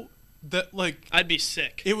though that like I'd be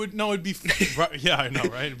sick. it'd be right, yeah, I know,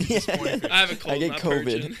 right? It'd be Yeah. disappointing for you. I have a cold. I get not COVID.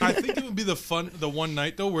 purging. I think it would be the one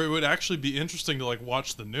night though where it would actually be interesting to like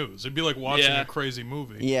watch the news. It'd be like watching Yeah. a crazy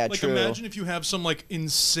movie. Yeah, like true. imagine if you have some like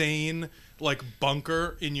insane like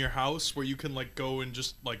bunker in your house where you can like go and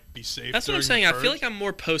just like be safe. That's what I'm during saying. the I feel purge. like I'm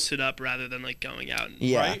more posted up rather than like going out. And,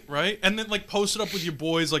 Yeah. Right, and then like post it up with your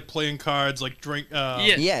boys, like playing cards, like drink.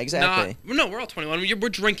 Yeah, exactly. No, we're all 21. We're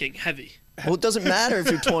drinking heavy. Well, it doesn't matter if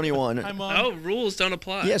you're 21. Hi, Mom. Oh, rules don't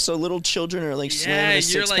apply. Yeah, so little children are like Yeah, slamming a you're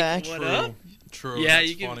six like, pack. what True. up? True. Yeah, that's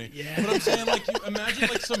you can- funny. yeah. But I'm saying, like, you imagine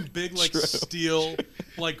like some big like True. steel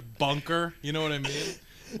like bunker. You know what I mean?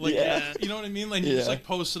 Like, Yeah. you know what I mean? Like, you just Yeah. like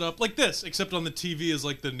post it up like this, except on the TV is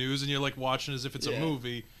like the news, and you're like watching as if it's Yeah. a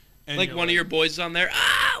movie. And Like you're one of your boys is on there.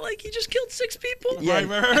 Like he just killed 6 people. Yeah.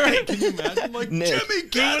 Right. Can you imagine? Like, Nick. Jimmy,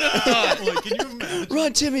 get would've him! thought? Like, can you imagine?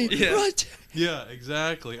 Run, Timmy! Yeah. Run! Yeah,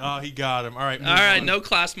 exactly. Oh, he got him. All right. All move right, on. no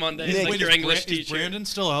class Mondays Nick, like Wait, your is English Is teacher. Brandon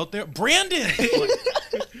still out there? Brandon!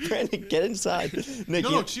 Brandon, get inside. Nick,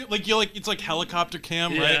 No, you- like you're like it's like helicopter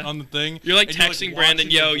cam Yeah. right on the thing. You're like and texting Brandon,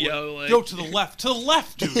 watching yo, your boy- yo, like- yo to the left,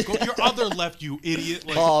 dude. Go your other left, you idiot.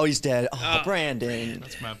 Like, oh, he's dead. Oh, Oh, Brandon.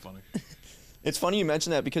 that's mad funny. It's funny you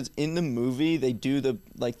mention that because in the movie they do the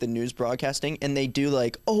news broadcasting and they do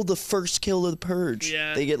like, oh, the first kill of the purge.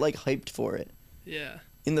 Yeah. They get like hyped for it. Yeah.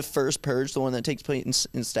 in the first Purge, the one that takes place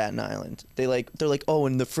in Staten Island. They're like, oh,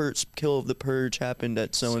 and the first kill of the Purge happened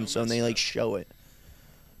at so and so, and they like show it.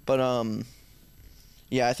 But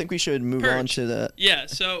yeah, I think we should move on to the. Yeah,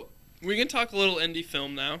 so we can talk a little indie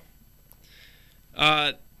film now.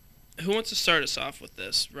 Who wants to start us off with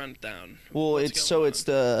this? Run it down. Well, it's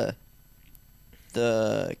the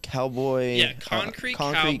Cowboy. Yeah, Concrete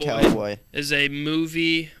Cowboy is a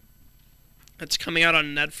movie that's coming out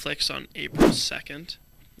on Netflix on April 2nd.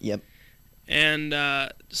 Yep.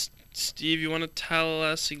 And Steve, you want to tell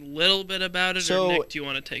us a little bit about it, or Nick, do you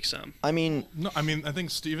want to take some? I mean, I think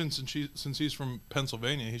Steven, since he's from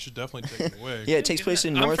Pennsylvania, he should definitely take it away. Yeah, it takes place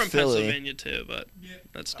in North Philly. I'm from Pennsylvania too, but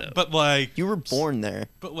that's dope. But like, you were born there,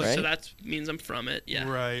 but like, right? So that means I'm from it. Yeah.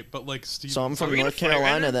 Right, but like Steve. So I'm from North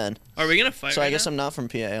Carolina then. Are we gonna fight? So I guess I'm not from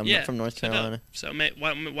PA. I'm from North Carolina. So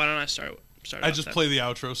why don't I start? I just play the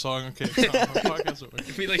outro song. Okay.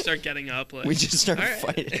 If we like start getting up, like we just start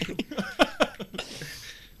fighting.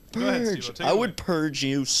 Go ahead, Purge. Steve, I would purge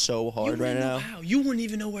you so hard right now. How? You wouldn't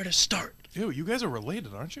even know where to start. Ew, you guys are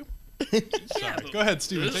related, aren't you? Yeah, Go ahead,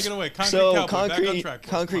 Steven. Take it away. Concrete Cowboy. Back on track.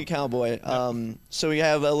 Concrete Cowboy. So we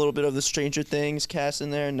have a little bit of the Stranger Things cast in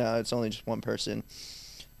there. No, it's only just one person.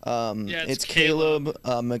 It's Caleb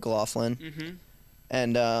McLaughlin. Mm-hmm.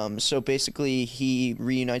 And so basically he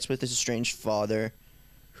reunites with his estranged father,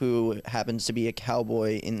 who happens to be a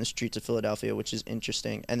cowboy in the streets of Philadelphia, which is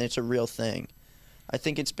interesting. And it's a real thing. I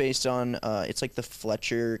think it's based on, it's like the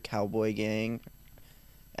Fletcher cowboy gang.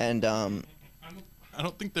 And I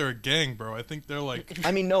don't think they're a gang, bro. I think they're like.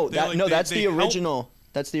 I mean, that's the original.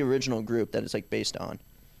 That's the original group that it's like based on.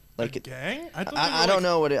 Like a gang? I don't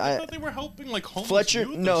know what it. I thought they were helping like homeless Fletcher.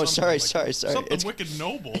 youth No, or sorry. Something It's wicked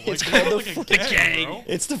noble. Like, it's they're called like the gang. bro.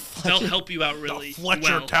 It's the Fletcher. They'll help you out really The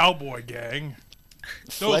Fletcher well. Cowboy Gang.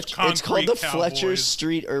 It's called the Fletcher Cowboys.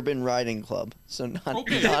 Street Urban Riding Club. So not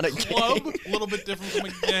a club. gang. A little bit different from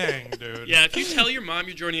a gang, dude. Yeah, if you tell your mom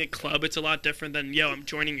you're joining a club, it's a lot different than I'm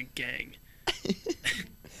joining a gang.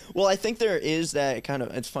 Well, I think there is that kind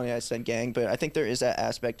of. It's funny I said gang, but I think there is that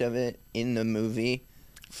aspect of it in the movie.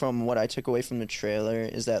 From what I took away from the trailer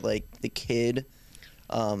is that like the kid,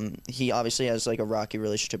 he obviously has like a rocky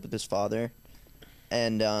relationship with his father,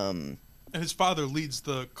 and his father leads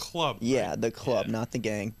the club. Yeah, right? the club, not the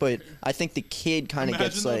gang. But I think the kid kind of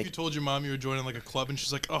gets Imagine like. if you told your mom you were joining like a club and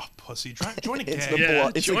she's like, "Oh, pussy, join a gang. It's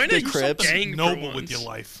the it's join like a the Crips. gang for noble once. with your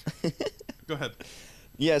life." Go ahead.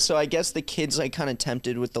 Yeah, so I guess the kid's like kind of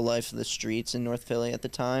tempted with the life of the streets in North Philly at the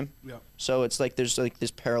time. Yeah. So it's like there's like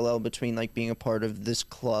this parallel between like being a part of this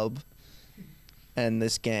club and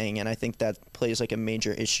this gang, and I think that plays like a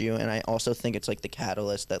major issue, and I also think it's like the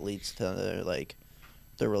catalyst that leads to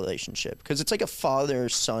their relationship, because it's like a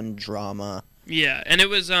father-son drama. Yeah, and it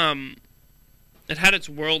was it had its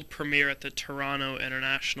world premiere at the Toronto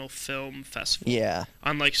International Film Festival. Yeah.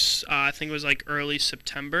 On like I think it was like early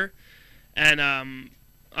September, and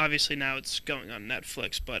obviously now it's going on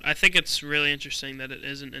Netflix, but I think it's really interesting that it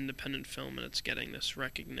is an independent film and it's getting this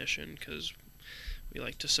recognition, because we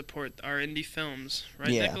like to support our indie films, right,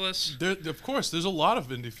 Yeah. Nicholas? Of course, there's a lot of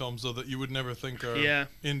indie films though that you would never think are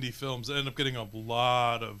indie films that end up getting a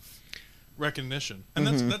lot of recognition, and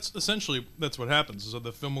that's essentially what happens. So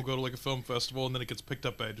the film will go to like a film festival, and then it gets picked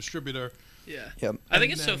up by a distributor. Yeah. Yep. I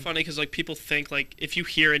think it's so funny because like people think like if you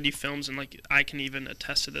hear indie films, and like I can even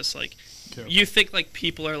attest to this, like you think like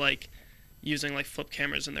people are like using like flip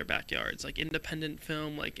cameras in their backyards, like independent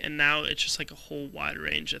film, like, and now it's just like a whole wide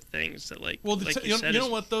range of things that like. Well, like you know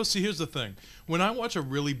what though? See, here's the thing: when I watch a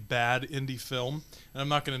really bad indie film, and I'm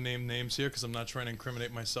not going to name names here because I'm not trying to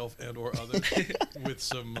incriminate myself and or others with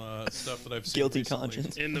some stuff that I've seen. Guilty recently.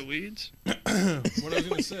 conscience. In the weeds. What I was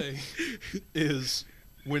going to say is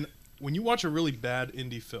when you watch a really bad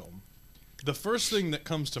indie film, the first thing that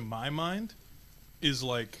comes to my mind is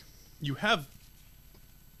like you have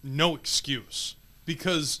no excuse,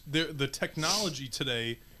 because the technology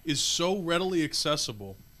today is so readily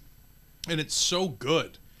accessible and it's so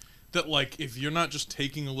good that like if you're not just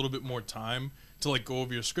taking a little bit more time to like go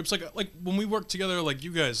over your scripts, like when we work together, like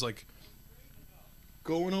you guys like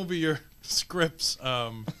going over your scripts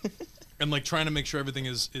and like trying to make sure everything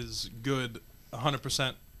is good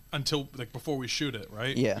 100% until like before we shoot it,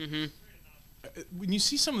 right? Yeah. Mm-hmm. When you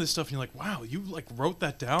see some of this stuff and you're like, wow, you like wrote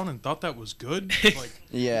that down and thought that was good, like,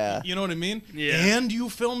 Yeah. you know what I mean? Yeah. And you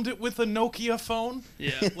filmed it with a Nokia phone.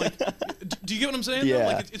 Yeah. Like, do you get what I'm saying? Yeah.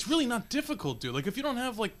 Like, it's really not difficult, dude. Like, if you don't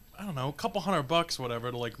have like, I don't know, a couple $100,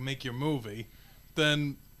 whatever, to like make your movie,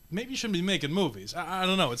 then maybe you shouldn't be making movies. I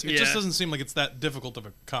don't know. It Yeah. just doesn't seem like it's that difficult of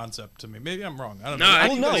a concept to me. Maybe I'm wrong. I don't No, know. I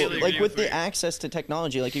Well, no, completely like agree with with the you. access to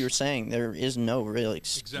technology, like you were saying, there is no real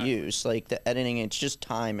excuse. Like the editing, it's just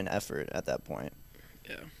time and effort at that point.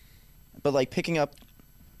 Yeah. But like picking up,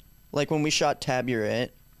 like when we shot Tab You're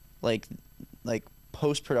It, like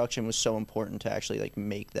post production was so important to actually like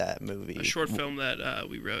make that movie. A short film that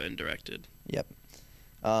we wrote and directed. Yep.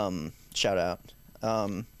 Shout out.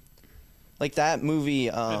 Like that movie.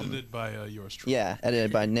 Edited by yours truly. Yeah,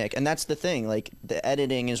 edited by Nick, and that's the thing. Like the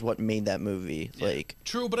editing is what made that movie. Yeah. Like.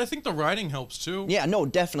 True, but I think the writing helps too. Yeah, no,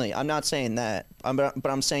 definitely. I'm not saying that. But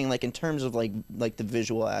I'm saying like in terms of like the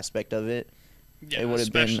visual aspect of it. Yeah, It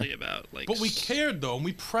would've been- especially about like. But we cared though, and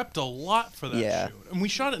we prepped a lot for that Yeah. shoot. And we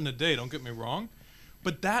shot it in a day, don't get me wrong.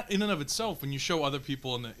 But that in and of itself, when you show other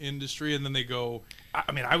people in the industry and then they go,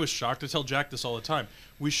 I mean, I was shocked. I tell Jack this all the time.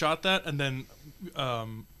 We shot that, and then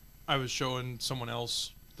I was showing someone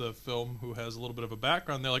else the film who has a little bit of a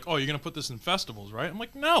background. They're like, "Oh, you're gonna put this in festivals, right?" I'm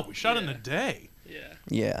like, "No, we shot it in a Yeah. day." Yeah.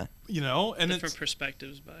 Yeah. You know, and Different it's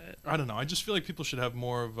perspectives by it. I don't know. I just feel like people should have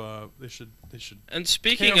more of they should And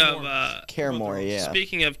speaking Care of more. Care more. Yeah.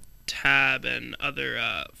 speaking of Tab and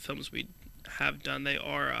other films we have done, they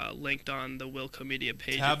are linked on the Wilco Media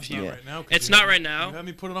page. Tab's if you, not Yeah. right now. 'cause It's you not had- right now. You had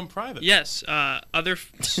me put it on private. Yes, other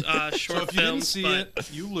short So if you didn't films. see but,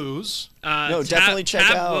 it, you lose. No, definitely check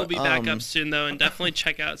Tab will out, be back um, up soon though, and definitely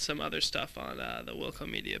check out some other stuff on the Wilco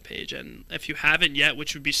Media page. And if you haven't yet,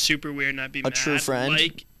 which would be super weird, and I'd be A mad, True Friend.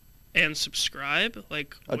 like and subscribe.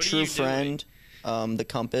 Like A what are True you doing? Friend. The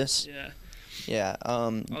Compass. Yeah, Yeah.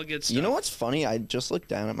 all good stuff. You know what's funny? I just looked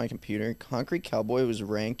down at my computer. Concrete Cowboy was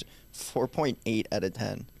ranked 4.8 out of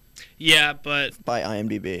 10 Yeah, but by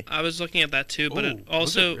IMDb. I was looking at that too. But Ooh, it was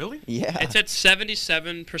also it really? Yeah. it's at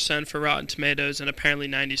 77% for Rotten Tomatoes and apparently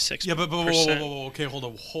 96%. Yeah, but whoa, okay,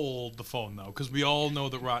 hold the phone though, because we all know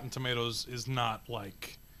that Rotten Tomatoes is not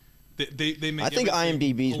like they make. I think everything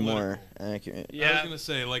IMDb's political. more accurate. I was Yeah, gonna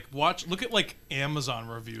say look at like Amazon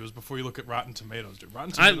reviews before you look at Rotten Tomatoes, dude.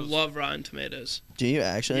 Rotten I Tomatoes. love Rotten Tomatoes. Do you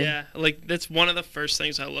actually? Yeah, like that's one of the first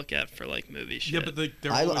things I look at for like movie shit. Yeah, but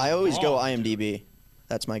they're I always go wrong. IMDb.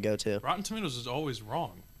 That's my go-to. Rotten Tomatoes is always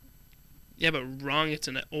wrong. Yeah, but wrong. It's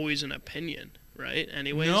always an opinion, right?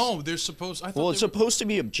 Anyways. No, they're supposed. I thought Well, they it's were- supposed to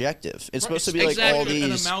be objective. It's supposed to be Right, like all exactly. an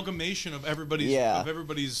these. amalgamation of everybody's Yeah.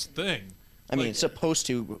 thing. I mean, like- it's supposed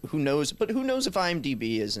to. Who knows? But who knows if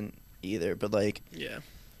IMDb isn't either? But like, Yeah.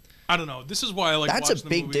 I don't know. This is why I like. That's a watching the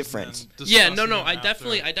big movies and difference. then Yeah, discussing no. them I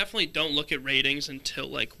after. definitely don't look at ratings until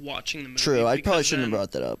like watching the movie. true. I probably because shouldn't have then-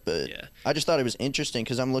 brought that up, but Yeah. I just thought it was interesting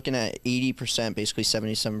because I'm looking at 80%, basically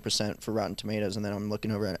 77% for Rotten Tomatoes, and then I'm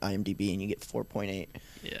looking over at IMDb and you get 4.8.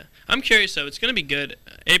 Yeah, I'm curious though. It's gonna be good.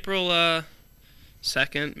 April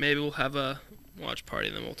 2nd, maybe we'll have a watch party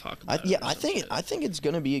and then we'll talk about it. Yeah, or I think something. I think it's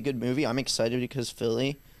gonna be a good movie. I'm excited because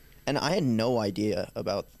Philly, and I had no idea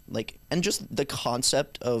about like and just the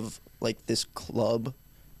concept of like this club,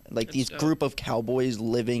 like That's these dope. group of cowboys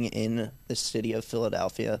living in the city of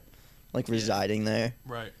Philadelphia, like Yeah. residing there.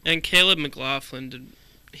 Right. And Caleb McLaughlin,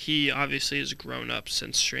 he obviously has grown up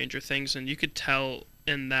since Stranger Things, and you could tell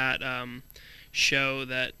in that show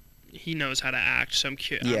that he knows how to act. So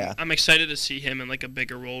Yeah. I'm excited to see him in like a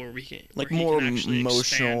bigger role where we can Like where he more can actually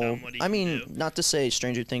expand emotional. on what he I can mean, do. not to say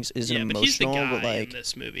Stranger Things isn't Yeah, but he's the emotional, guy but in like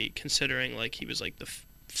this movie, considering like he was like the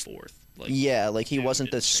fourth. Like, yeah, like he dude wasn't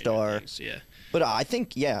in the Stranger star. Things, Yeah. But I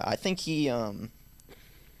think he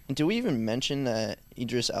do we even mention that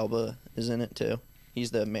Idris Elba is in it too?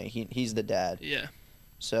 He's the he's the dad. Yeah.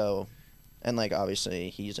 So, and like obviously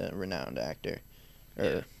he's a renowned actor.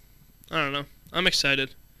 Yeah. I don't know. I'm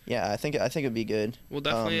excited. Yeah, I think it'd be good. We'll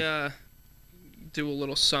definitely do a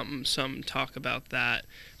little some talk about that,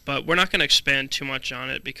 but we're not going to expand too much on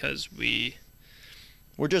it because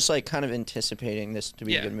We're just like kind of anticipating this to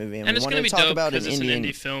be Yeah. a good movie, and, and we it's wanted going to to be talk dope about because an it's Indian. an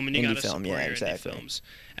indie film, and you indie got to film, support yeah, your exactly. indie films.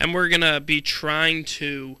 And we're going to be trying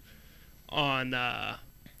to on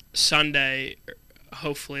Sunday.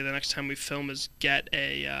 Hopefully, the next time we film is get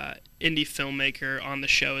a indie filmmaker on the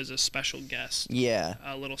show as a special guest. Yeah,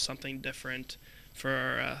 A little something different for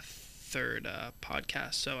our third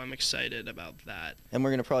podcast. So I'm excited about that. and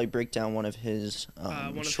we're gonna probably break down one of his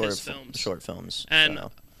One of short his films. Short films. And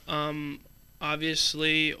so.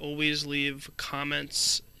 Obviously, always leave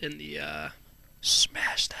comments in the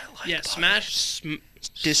Smash that like yeah, button.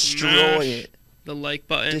 Destroy smash it. the like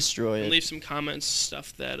button. Destroy And it. leave some comments,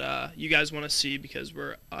 stuff that you guys want to see, because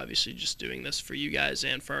we're obviously just doing this for you guys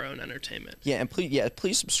and for our own entertainment. Yeah, and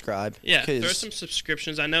please subscribe. Yeah, throw 'cause- some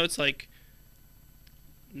subscriptions. I know it's like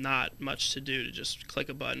not much to do to just click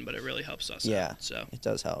a button, but it really helps us Yeah. out. So It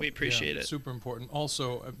does help. we appreciate it. Super important.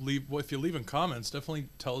 Also, if you're leaving comments, definitely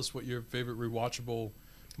tell us what your favorite rewatchable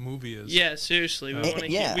movie is. Yeah, seriously, we want to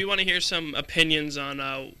yeah. we want to hear some opinions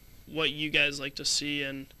on what you guys like to see,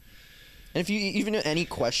 and if you even have any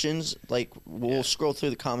questions, like we'll scroll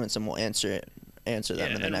through the comments and we'll answer them in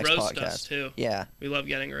the and next roast podcast. us too. Yeah, We love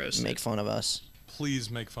getting roasted. make fun of us. Please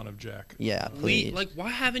make fun of Jack. Yeah, please. Why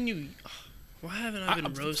haven't I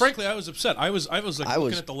been roasted? Frankly, I was upset. I was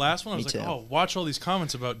looking at the last one. I was me like, too. oh, watch all these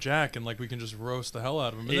comments about Jack, and like we can just roast the hell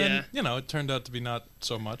out of him. And then it turned out to be not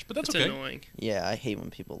so much, but that's It's okay. annoying. Yeah, I hate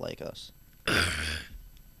when people like us.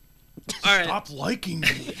 All right. Stop liking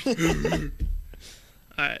me.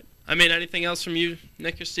 All right. I mean, anything else from you,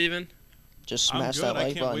 Nick or Steven? Just I'm smash good. that I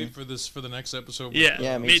like can't button. wait for the next episode.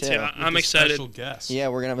 Yeah, me me too. too. With I'm the excited. Special guest. Yeah,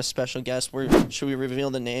 we're gonna have a special guest. Should we reveal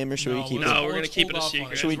the name or should we keep it? No, we're gonna let's keep it a hold off on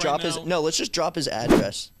secret. Should we Right drop his? now- No, let's just drop his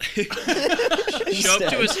address. Show up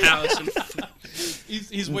to his house and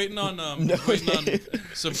He's waiting on No. waiting on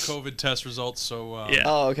some COVID test results. So Yeah.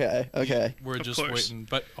 Oh, okay. we're Of just course. waiting.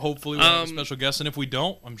 But hopefully we'll have a special guest, and if we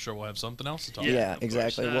don't, I'm sure we'll have something else to talk about. Yeah, of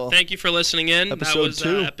exactly. course. Well, Thank you for listening in. That episode was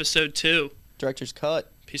 2. episode 2. Director's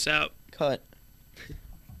cut. Peace out. Cut.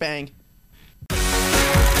 Bang.